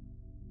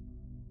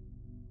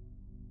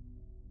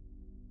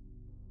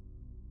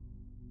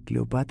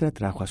 Cleopatra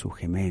trajo a sus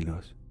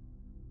gemelos,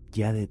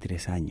 ya de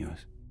 3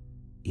 años,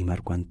 y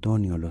Marco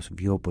Antonio los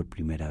vio por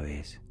primera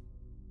vez.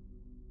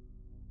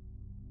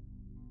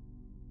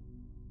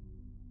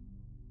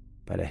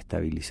 Para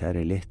estabilizar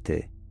el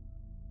este,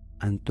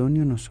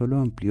 Antonio no solo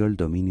amplió el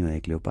dominio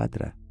de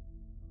Cleopatra,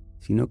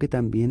 sino que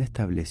también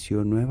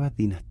estableció nuevas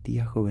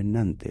dinastías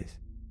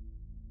gobernantes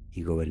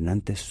y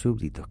gobernantes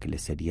súbditos que le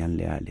serían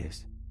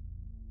leales.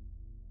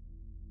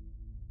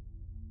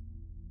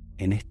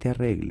 En este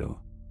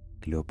arreglo,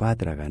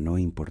 Cleopatra ganó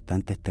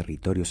importantes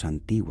territorios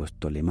antiguos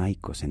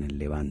tolemaicos en el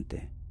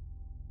Levante.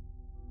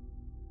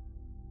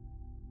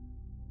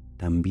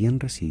 También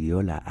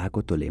recibió la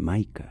Aco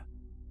Tolemaica,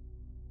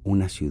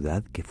 una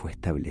ciudad que fue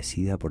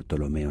establecida por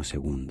Ptolomeo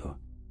II.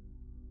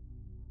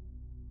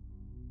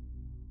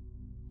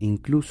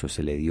 Incluso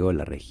se le dio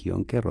la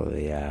región que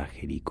rodea a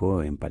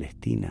Jericó en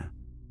Palestina,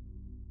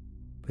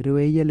 pero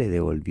ella le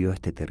devolvió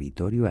este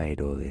territorio a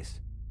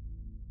Herodes.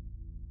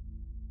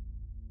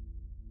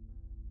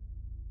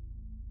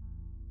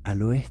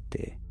 Al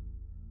oeste,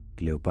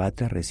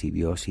 Cleopatra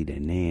recibió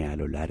Cirenea a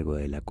lo largo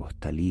de la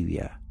costa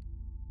libia,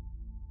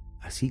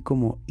 así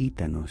como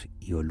Ítanos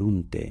y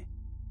Olunte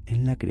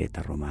en la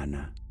Creta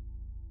romana.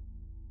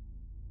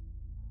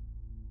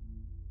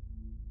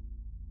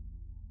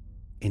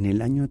 En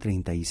el año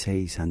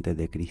 36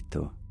 a.C.,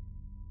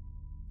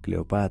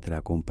 Cleopatra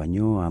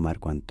acompañó a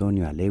Marco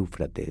Antonio al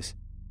Éufrates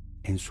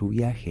en su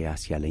viaje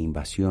hacia la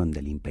invasión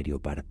del Imperio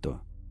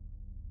Parto.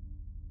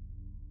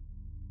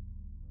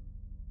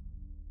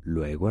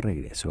 Luego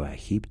regresó a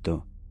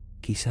Egipto,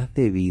 quizás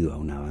debido a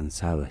un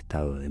avanzado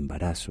estado de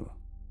embarazo.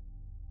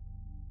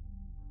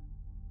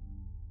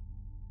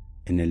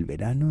 En el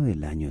verano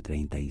del año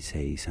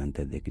 36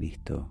 a.C.,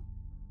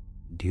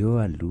 dio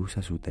a luz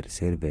a su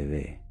tercer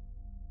bebé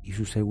y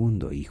su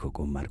segundo hijo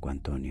con Marco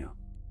Antonio.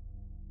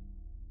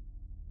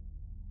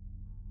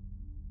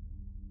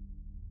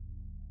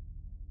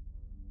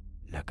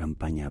 La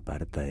campaña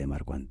parta de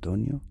Marco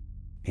Antonio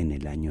en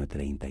el año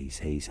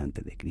 36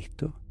 a.C.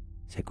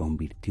 se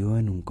convirtió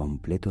en un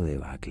completo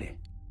debacle.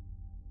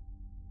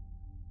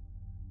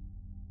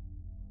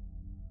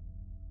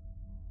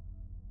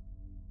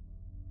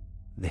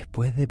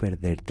 Después de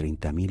perder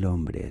 30.000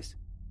 hombres,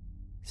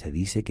 se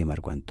dice que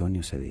Marco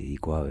Antonio se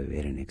dedicó a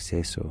beber en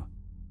exceso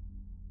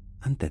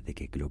antes de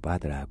que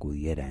Cleopatra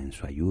acudiera en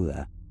su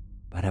ayuda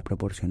para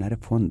proporcionar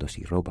fondos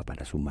y ropa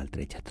para sus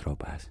maltrechas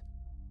tropas.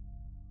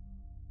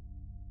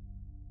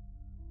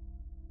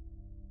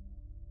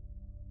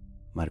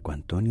 Marco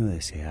Antonio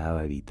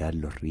deseaba evitar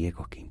los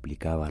riesgos que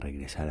implicaba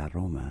regresar a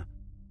Roma,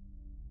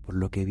 por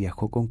lo que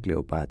viajó con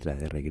Cleopatra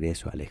de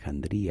regreso a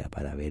Alejandría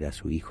para ver a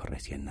su hijo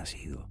recién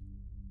nacido.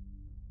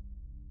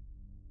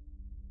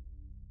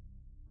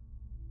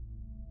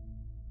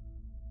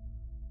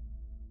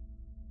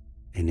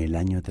 En el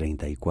año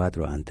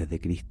 34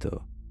 a.C.,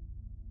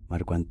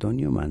 Marco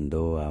Antonio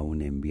mandó a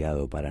un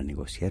enviado para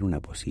negociar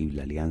una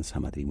posible alianza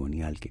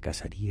matrimonial que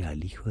casaría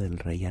al hijo del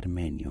rey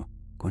armenio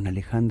con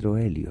Alejandro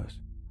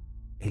Helios,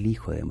 el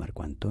hijo de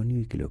Marco Antonio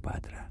y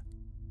Cleopatra.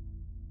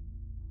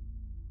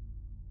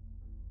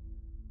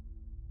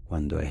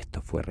 Cuando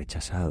esto fue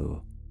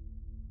rechazado,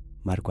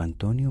 Marco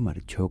Antonio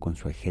marchó con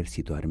su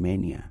ejército a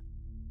Armenia,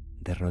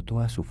 derrotó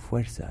a sus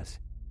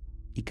fuerzas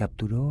y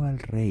capturó al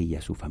rey y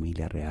a su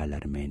familia real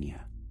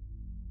armenia.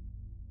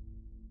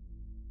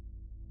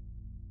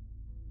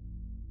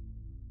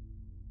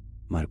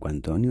 Marco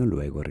Antonio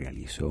luego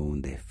realizó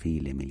un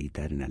desfile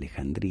militar en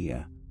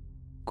Alejandría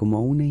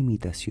como una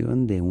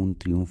imitación de un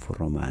triunfo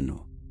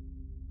romano,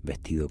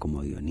 vestido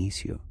como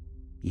Dionisio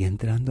y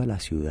entrando a la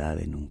ciudad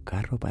en un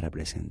carro para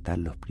presentar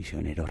los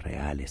prisioneros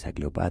reales a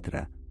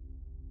Cleopatra,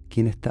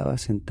 quien estaba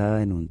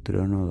sentada en un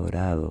trono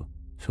dorado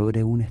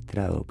sobre un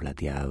estrado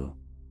plateado.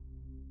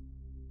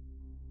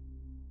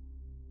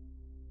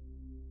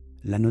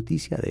 La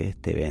noticia de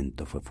este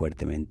evento fue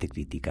fuertemente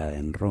criticada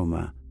en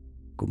Roma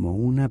como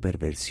una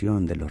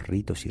perversión de los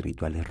ritos y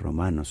rituales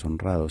romanos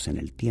honrados en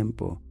el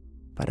tiempo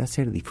para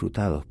ser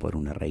disfrutados por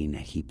una reina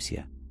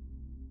egipcia.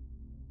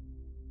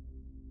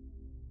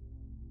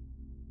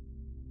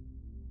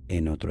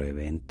 En otro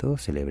evento,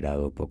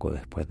 celebrado poco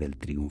después del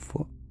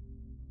triunfo,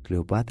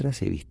 Cleopatra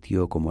se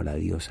vistió como la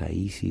diosa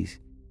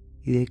Isis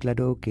y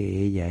declaró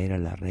que ella era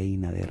la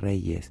reina de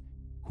reyes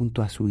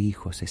junto a su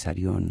hijo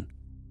Cesarión,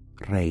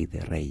 rey de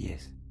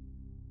reyes.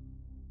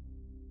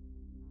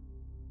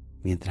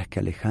 Mientras que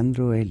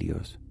Alejandro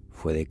Helios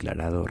fue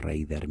declarado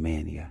rey de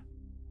Armenia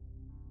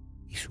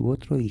y su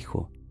otro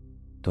hijo,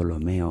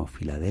 Ptolomeo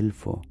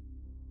Filadelfo,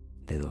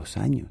 de 2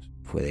 años,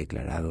 fue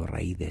declarado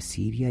rey de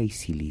Siria y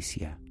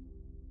Cilicia.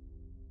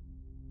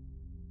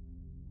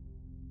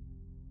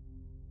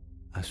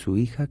 A su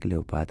hija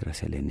Cleopatra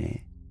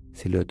Selene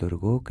se le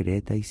otorgó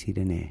Creta y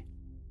Cirene.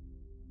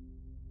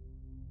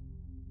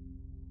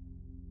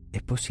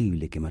 Es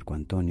posible que Marco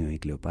Antonio y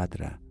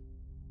Cleopatra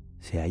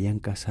se hayan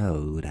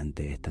casado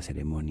durante esta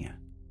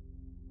ceremonia.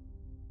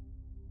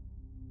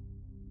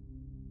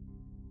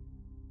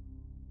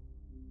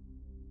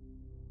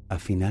 A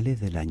finales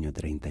del año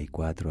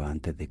 34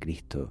 a.C.,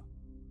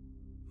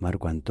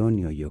 Marco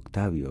Antonio y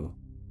Octavio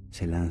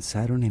se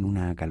lanzaron en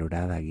una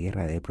acalorada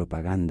guerra de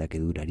propaganda que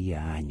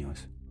duraría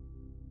años.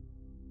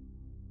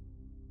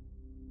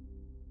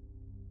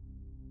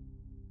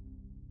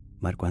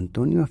 Marco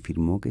Antonio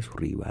afirmó que su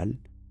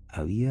rival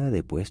había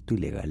depuesto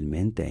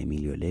ilegalmente a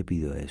Emilio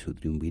Lépido de su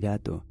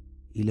triunvirato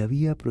y le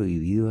había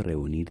prohibido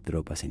reunir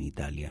tropas en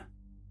Italia,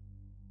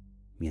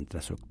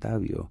 mientras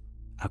Octavio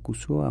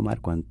acusó a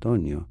Marco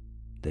Antonio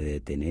de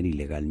detener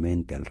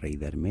ilegalmente al rey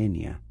de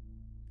Armenia,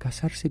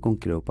 casarse con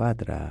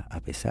Cleopatra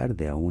a pesar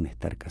de aún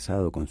estar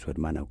casado con su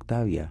hermana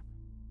Octavia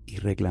y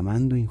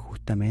reclamando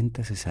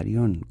injustamente a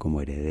Cesarión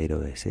como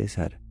heredero de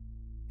César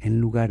en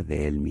lugar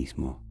de él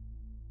mismo.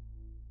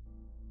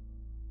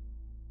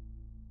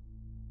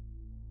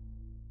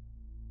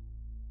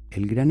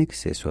 El gran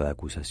exceso de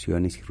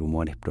acusaciones y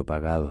rumores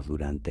propagados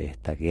durante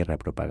esta guerra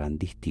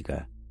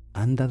propagandística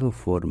han dado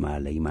forma a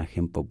la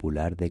imagen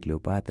popular de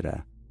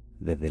Cleopatra,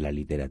 desde la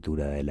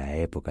literatura de la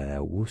época de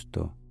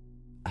Augusto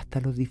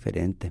hasta los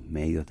diferentes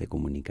medios de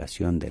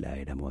comunicación de la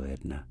era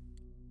moderna.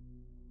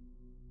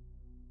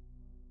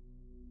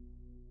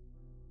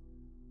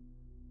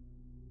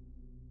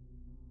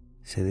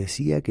 Se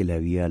decía que le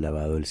había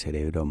lavado el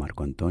cerebro a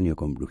Marco Antonio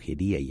con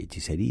brujería y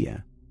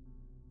hechicería,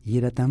 y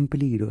era tan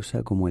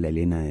peligrosa como la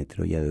Helena de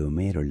Troya de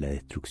Homero en la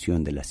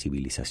destrucción de la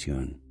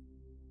civilización.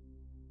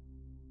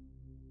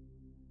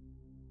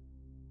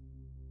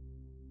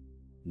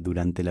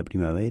 Durante la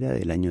primavera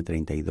del año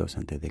 32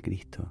 a.C.,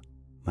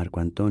 Marco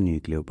Antonio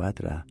y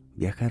Cleopatra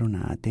viajaron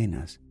a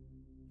Atenas,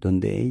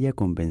 donde ella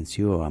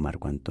convenció a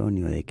Marco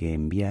Antonio de que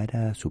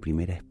enviara a su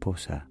primera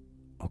esposa,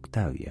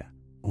 Octavia,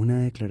 una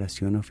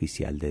declaración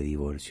oficial de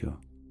divorcio.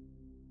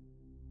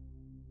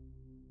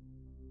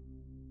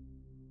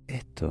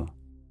 Esto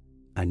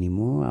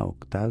animó a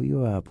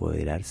Octavio a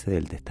apoderarse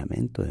del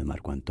testamento de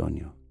Marco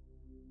Antonio.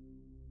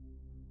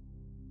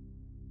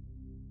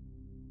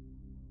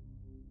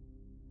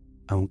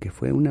 Aunque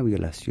fue una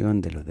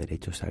violación de los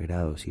derechos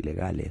sagrados y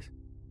legales,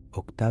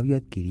 Octavio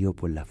adquirió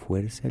por la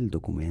fuerza el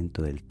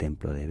documento del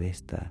templo de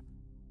Vesta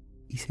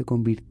y se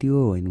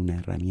convirtió en una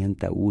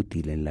herramienta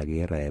útil en la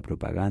guerra de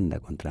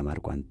propaganda contra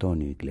Marco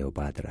Antonio y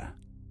Cleopatra.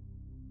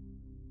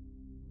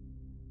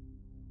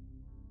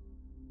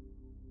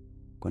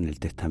 Con el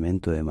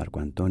testamento de Marco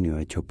Antonio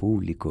hecho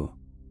público,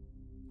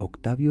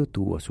 Octavio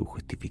tuvo su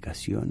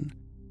justificación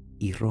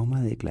y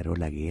Roma declaró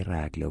la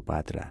guerra a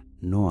Cleopatra,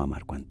 no a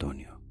Marco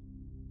Antonio.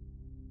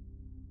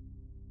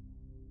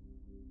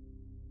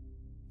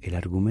 El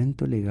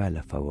argumento legal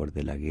a favor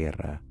de la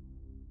guerra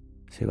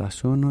se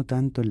basó no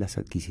tanto en las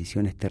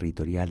adquisiciones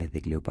territoriales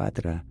de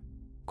Cleopatra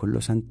con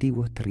los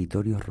antiguos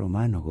territorios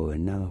romanos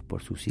gobernados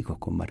por sus hijos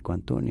con Marco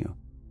Antonio,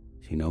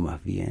 sino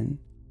más bien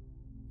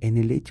en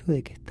el hecho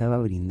de que estaba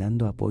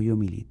brindando apoyo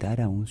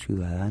militar a un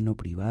ciudadano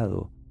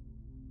privado,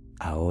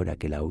 ahora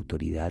que la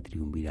autoridad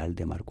triunviral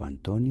de Marco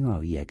Antonio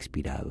había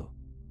expirado.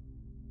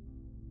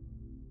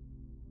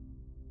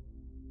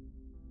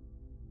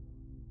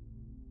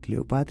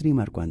 Cleopatra y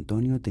Marco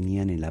Antonio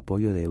tenían el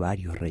apoyo de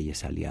varios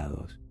reyes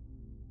aliados,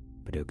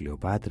 pero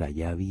Cleopatra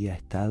ya había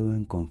estado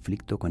en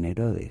conflicto con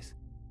Herodes,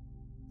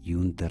 y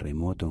un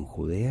terremoto en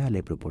Judea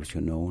le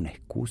proporcionó una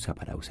excusa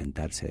para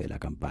ausentarse de la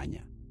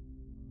campaña.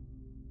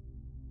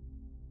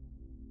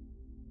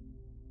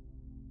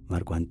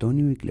 Marco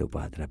Antonio y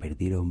Cleopatra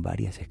perdieron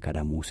varias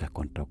escaramuzas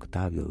contra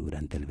Octavio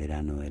durante el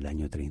verano del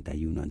año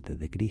 31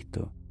 a.C.,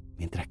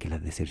 mientras que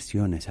las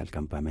deserciones al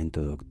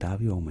campamento de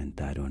Octavio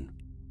aumentaron.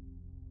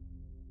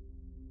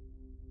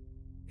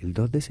 El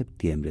 2 de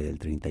septiembre del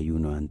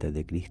 31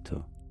 a.C.,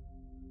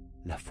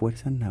 las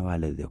fuerzas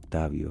navales de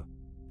Octavio,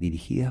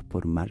 dirigidas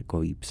por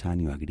Marco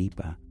Vipsanio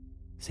Agripa,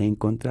 se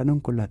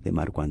encontraron con las de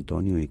Marco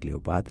Antonio y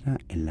Cleopatra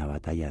en la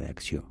batalla de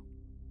Accio.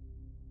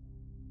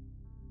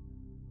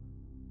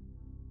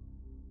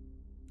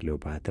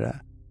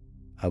 Cleopatra,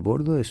 a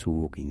bordo de su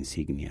buque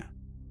insignia,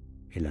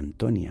 el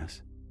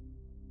Antonias,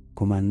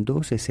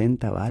 comandó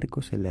 60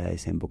 barcos en la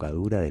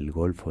desembocadura del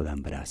Golfo de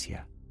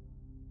Ambracia.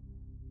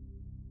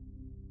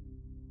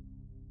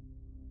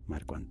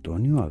 Marco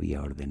Antonio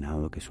había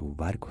ordenado que sus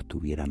barcos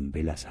tuvieran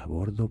velas a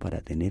bordo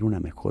para tener una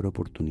mejor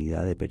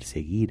oportunidad de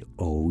perseguir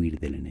o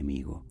huir del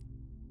enemigo,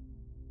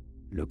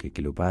 lo que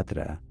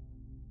Cleopatra,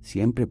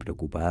 siempre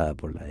preocupada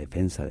por la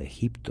defensa de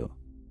Egipto,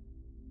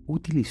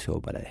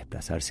 utilizó para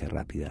desplazarse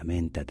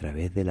rápidamente a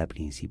través de la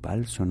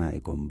principal zona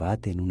de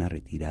combate en una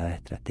retirada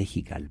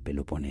estratégica al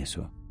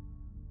Peloponeso.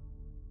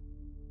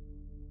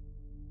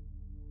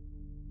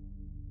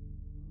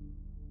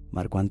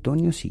 Marco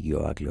Antonio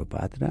siguió a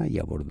Cleopatra y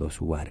abordó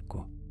su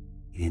barco,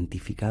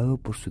 identificado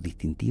por sus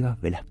distintivas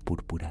velas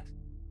púrpuras,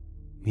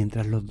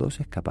 mientras los dos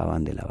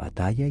escapaban de la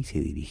batalla y se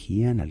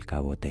dirigían al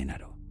cabo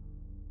Ténaro.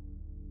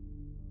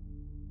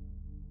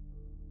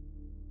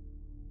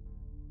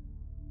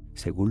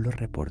 Según los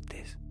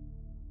reportes,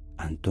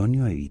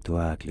 Antonio evitó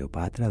a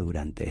Cleopatra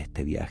durante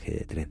este viaje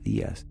de 3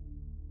 días,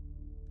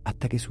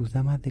 hasta que sus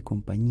damas de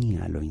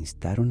compañía lo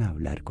instaron a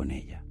hablar con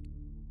ella.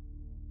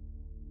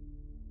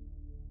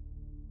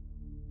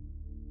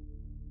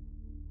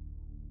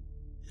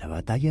 La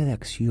batalla de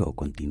Accio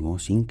continuó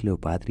sin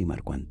Cleopatra y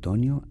Marco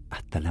Antonio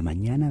hasta la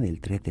mañana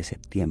del 3 de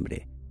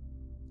septiembre,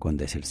 con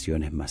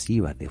deserciones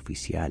masivas de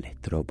oficiales,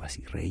 tropas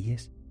y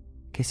reyes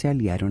que se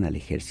aliaron al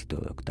ejército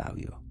de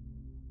Octavio.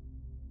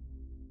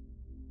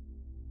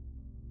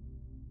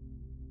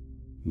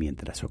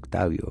 Mientras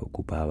Octavio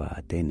ocupaba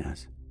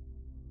Atenas,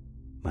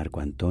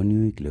 Marco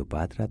Antonio y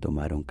Cleopatra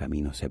tomaron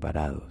caminos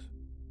separados.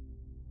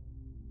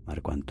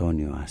 Marco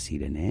Antonio a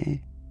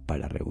Cirenea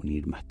para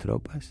reunir más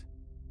tropas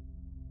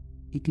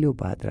y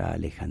Cleopatra a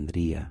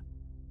Alejandría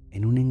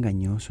en un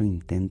engañoso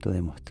intento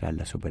de mostrar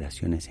las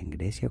operaciones en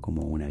Grecia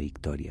como una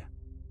victoria.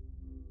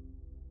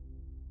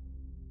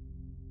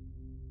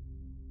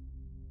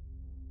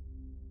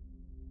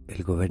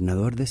 El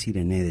gobernador de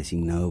Cirenea,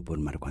 designado por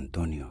Marco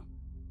Antonio,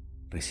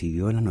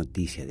 recibió la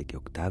noticia de que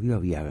Octavio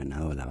había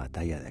ganado la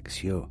batalla de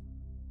Accio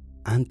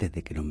antes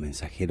de que los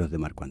mensajeros de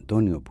Marco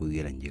Antonio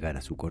pudieran llegar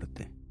a su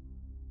corte.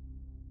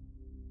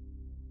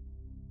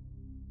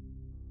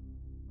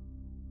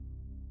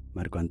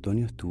 Marco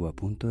Antonio estuvo a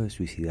punto de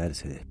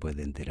suicidarse después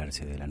de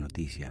enterarse de la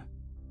noticia,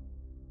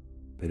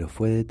 pero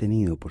fue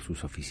detenido por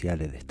sus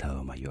oficiales de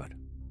Estado Mayor.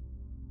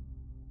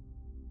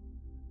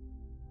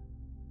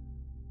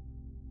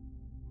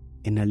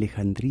 En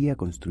Alejandría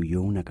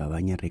construyó una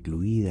cabaña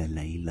recluida en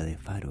la isla de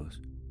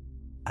Faros,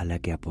 a la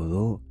que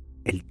apodó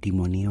el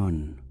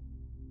Timonión,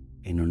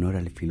 en honor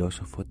al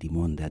filósofo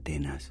Timón de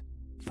Atenas,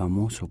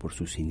 famoso por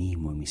su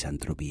cinismo y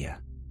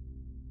misantropía.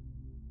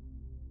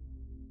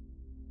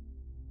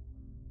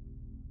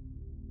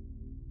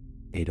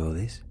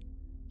 Herodes,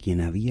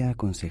 quien había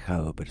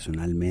aconsejado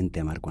personalmente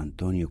a Marco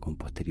Antonio con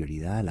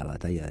posterioridad a la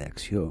batalla de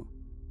Accio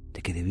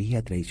de que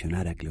debía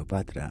traicionar a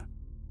Cleopatra,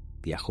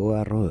 viajó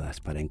a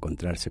Rodas para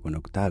encontrarse con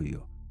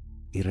Octavio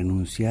y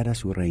renunciar a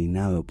su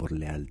reinado por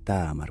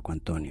lealtad a Marco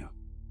Antonio.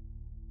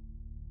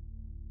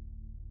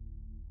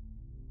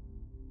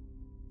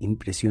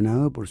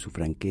 Impresionado por su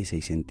franqueza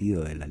y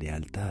sentido de la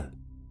lealtad,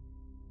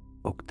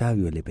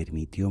 Octavio le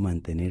permitió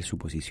mantener su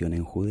posición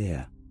en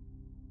Judea,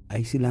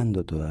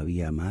 aislando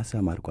todavía más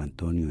a Marco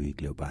Antonio y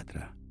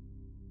Cleopatra.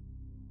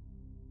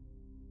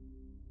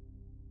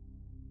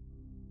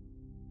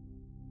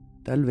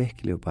 Tal vez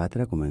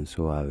Cleopatra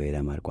comenzó a ver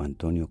a Marco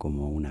Antonio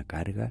como una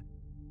carga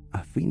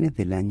a fines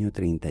del año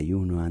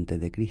 31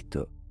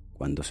 a.C.,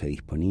 cuando se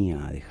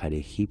disponía a dejar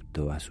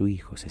Egipto a su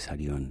hijo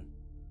Cesarión.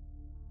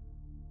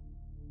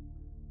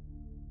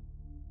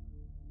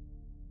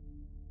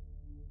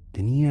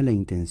 Tenía la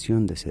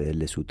intención de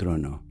cederle su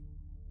trono,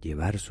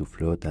 llevar su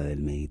flota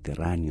del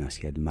Mediterráneo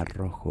hacia el Mar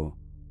Rojo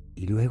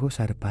y luego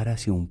zarpar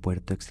hacia un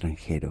puerto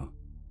extranjero,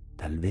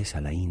 tal vez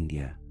a la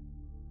India,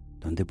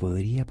 donde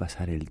podría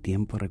pasar el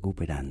tiempo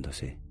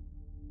recuperándose.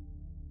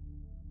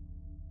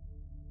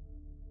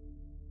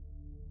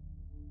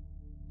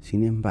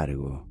 Sin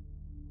embargo,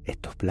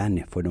 estos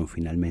planes fueron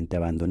finalmente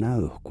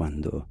abandonados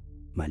cuando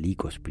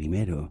Malicos I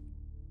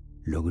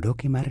logró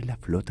quemar la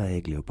flota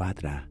de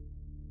Cleopatra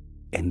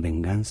en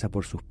venganza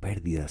por sus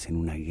pérdidas en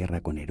una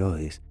guerra con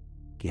Herodes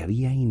que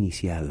había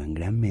iniciado en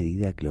gran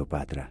medida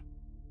Cleopatra.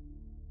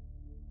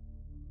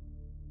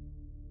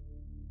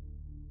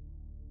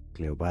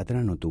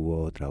 Cleopatra no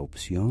tuvo otra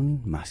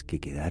opción más que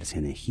quedarse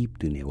en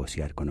Egipto y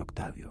negociar con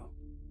Octavio.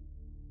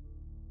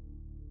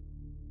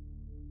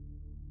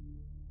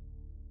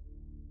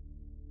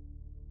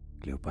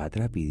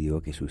 Cleopatra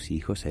pidió que sus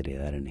hijos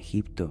heredaran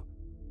Egipto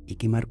y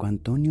que Marco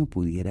Antonio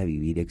pudiera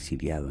vivir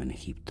exiliado en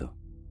Egipto,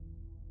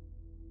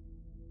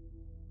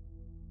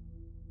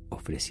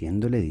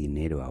 ofreciéndole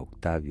dinero a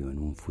Octavio en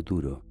un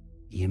futuro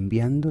y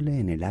enviándole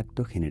en el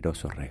acto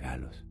generosos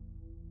regalos.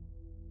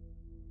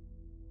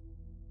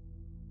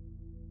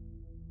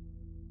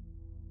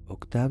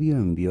 Octavio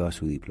envió a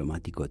su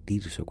diplomático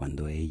Tirso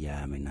cuando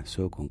ella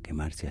amenazó con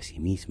quemarse a sí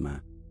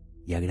misma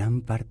y a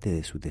gran parte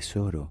de su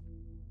tesoro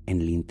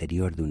en el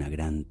interior de una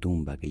gran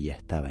tumba que ya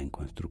estaba en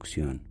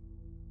construcción.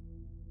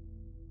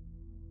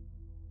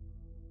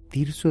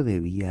 Tirso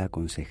debía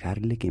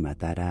aconsejarle que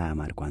matara a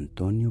Marco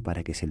Antonio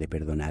para que se le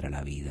perdonara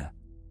la vida.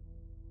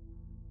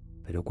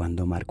 Pero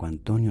cuando Marco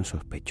Antonio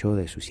sospechó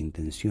de sus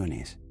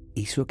intenciones,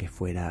 hizo que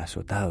fuera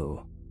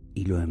azotado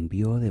y lo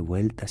envió de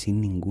vuelta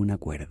sin ningún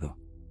acuerdo.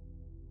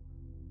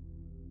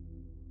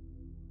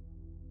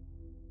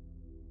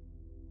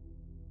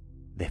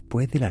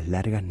 Después de las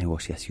largas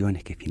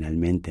negociaciones que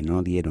finalmente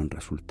no dieron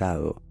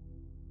resultado,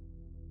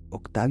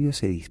 Octavio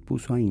se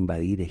dispuso a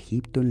invadir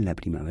Egipto en la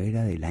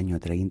primavera del año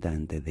 30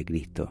 a.C.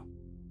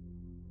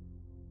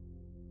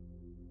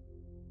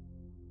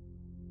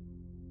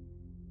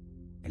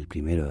 El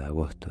 1 de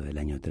agosto del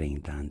año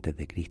 30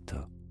 a.C.,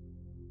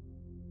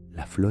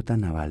 la flota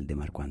naval de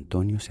Marco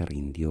Antonio se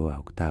rindió a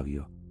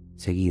Octavio,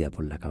 seguida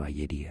por la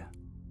caballería.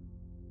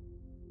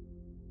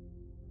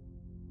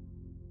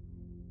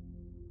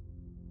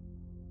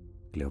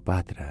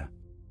 Cleopatra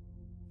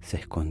se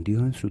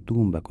escondió en su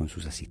tumba con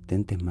sus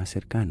asistentes más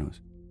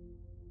cercanos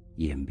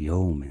y envió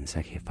un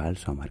mensaje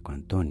falso a Marco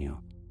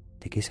Antonio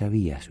de que se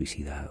había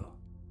suicidado.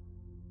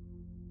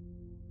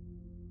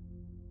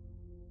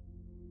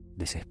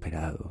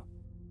 Desesperado,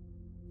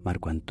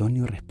 Marco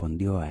Antonio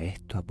respondió a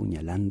esto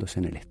apuñalándose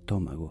en el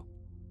estómago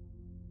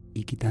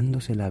y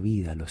quitándose la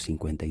vida a los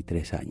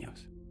 53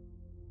 años.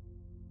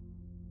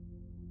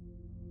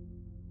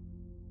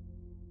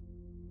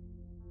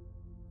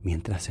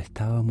 Mientras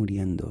estaba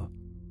muriendo,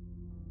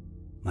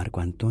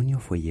 Marco Antonio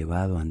fue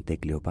llevado ante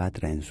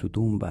Cleopatra en su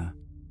tumba,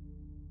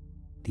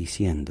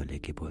 diciéndole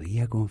que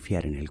podía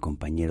confiar en el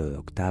compañero de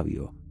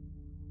Octavio,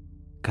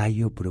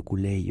 Cayo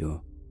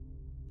Proculeio,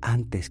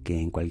 antes que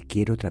en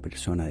cualquier otra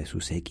persona de su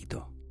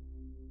séquito.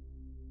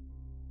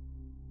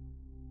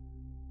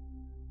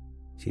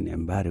 Sin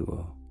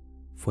embargo,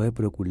 fue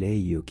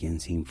Proculeio quien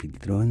se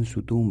infiltró en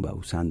su tumba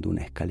usando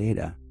una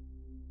escalera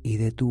y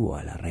detuvo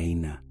a la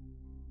reina,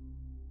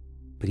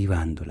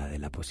 privándola de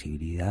la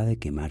posibilidad de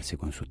quemarse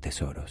con sus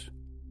tesoros.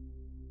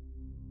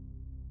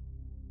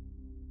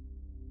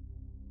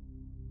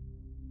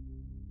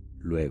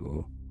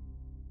 Luego,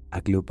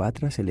 a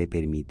Cleopatra se le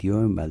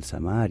permitió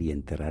embalsamar y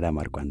enterrar a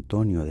Marco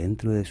Antonio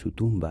dentro de su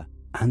tumba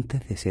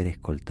antes de ser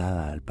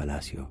escoltada al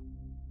palacio.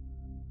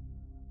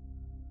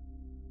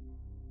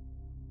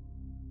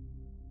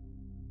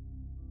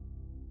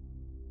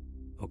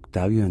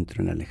 Octavio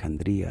entró en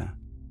Alejandría,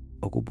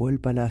 ocupó el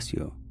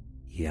palacio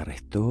y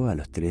arrestó a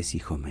los 3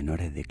 hijos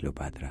menores de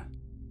Cleopatra.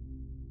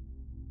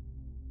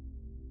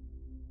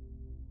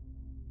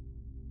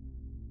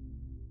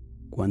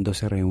 Cuando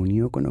se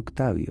reunió con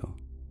Octavio,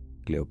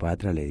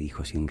 Cleopatra le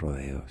dijo sin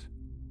rodeos: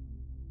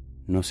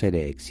 «No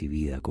seré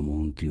exhibida como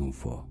un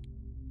triunfo».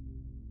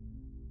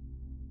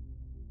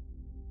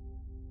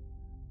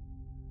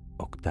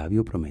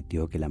 Octavio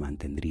prometió que la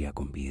mantendría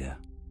con vida,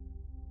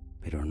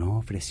 pero no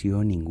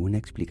ofreció ninguna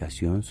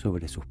explicación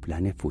sobre sus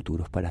planes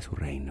futuros para su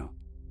reino.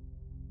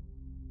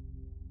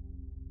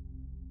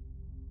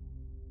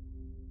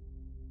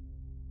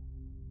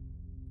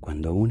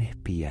 Cuando un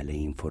espía le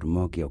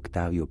informó que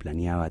Octavio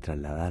planeaba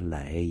trasladarla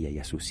a ella y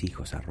a sus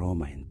hijos a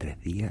Roma en 3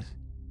 días,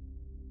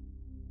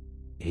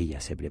 ella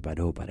se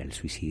preparó para el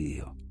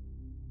suicidio.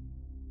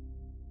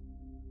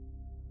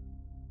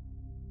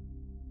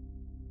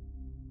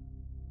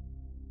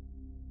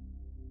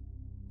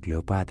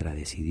 Cleopatra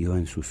decidió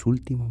en sus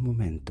últimos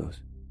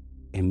momentos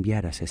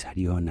enviar a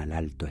Cesarión al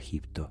Alto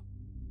Egipto.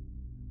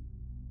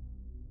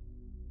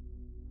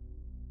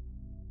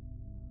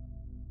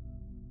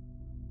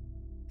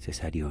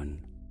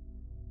 Cesarión,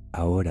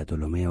 ahora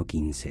Ptolomeo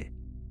XV,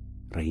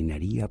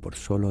 reinaría por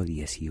solo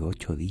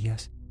 18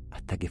 días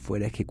hasta que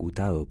fuera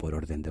ejecutado por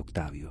orden de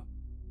Octavio.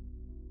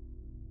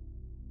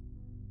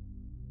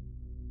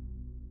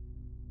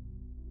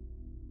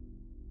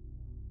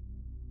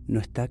 No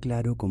está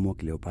claro cómo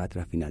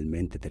Cleopatra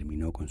finalmente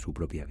terminó con su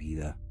propia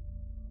vida,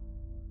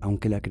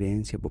 aunque la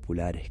creencia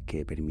popular es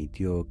que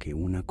permitió que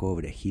una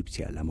cobra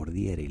egipcia la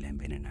mordiera y la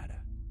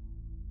envenenara.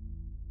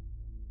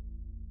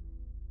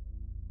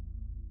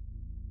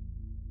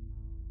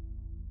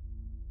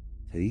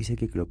 Se dice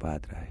que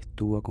Cleopatra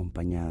estuvo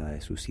acompañada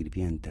de sus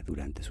sirvientes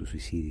durante su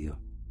suicidio,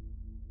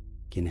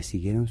 quienes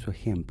siguieron su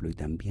ejemplo y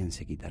también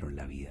se quitaron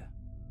la vida.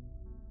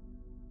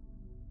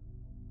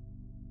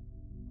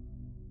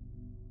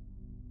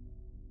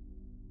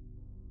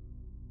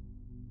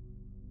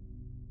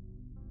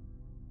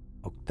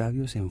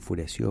 Octavio se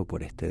enfureció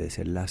por este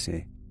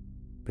desenlace,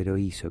 pero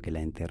hizo que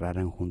la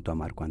enterraran junto a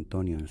Marco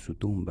Antonio en su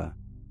tumba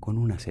con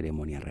una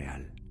ceremonia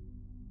real.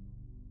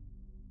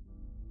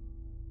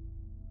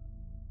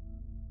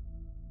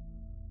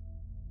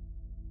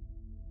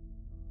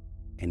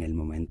 En el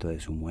momento de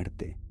su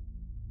muerte,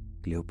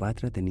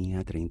 Cleopatra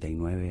tenía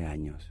 39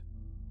 años.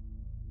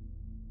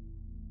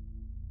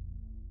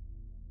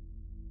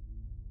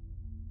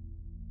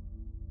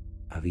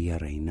 Había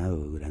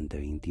reinado durante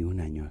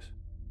 21 años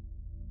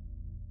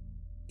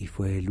y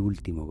fue el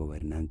último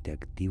gobernante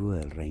activo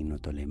del reino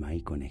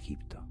tolemaico en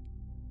Egipto.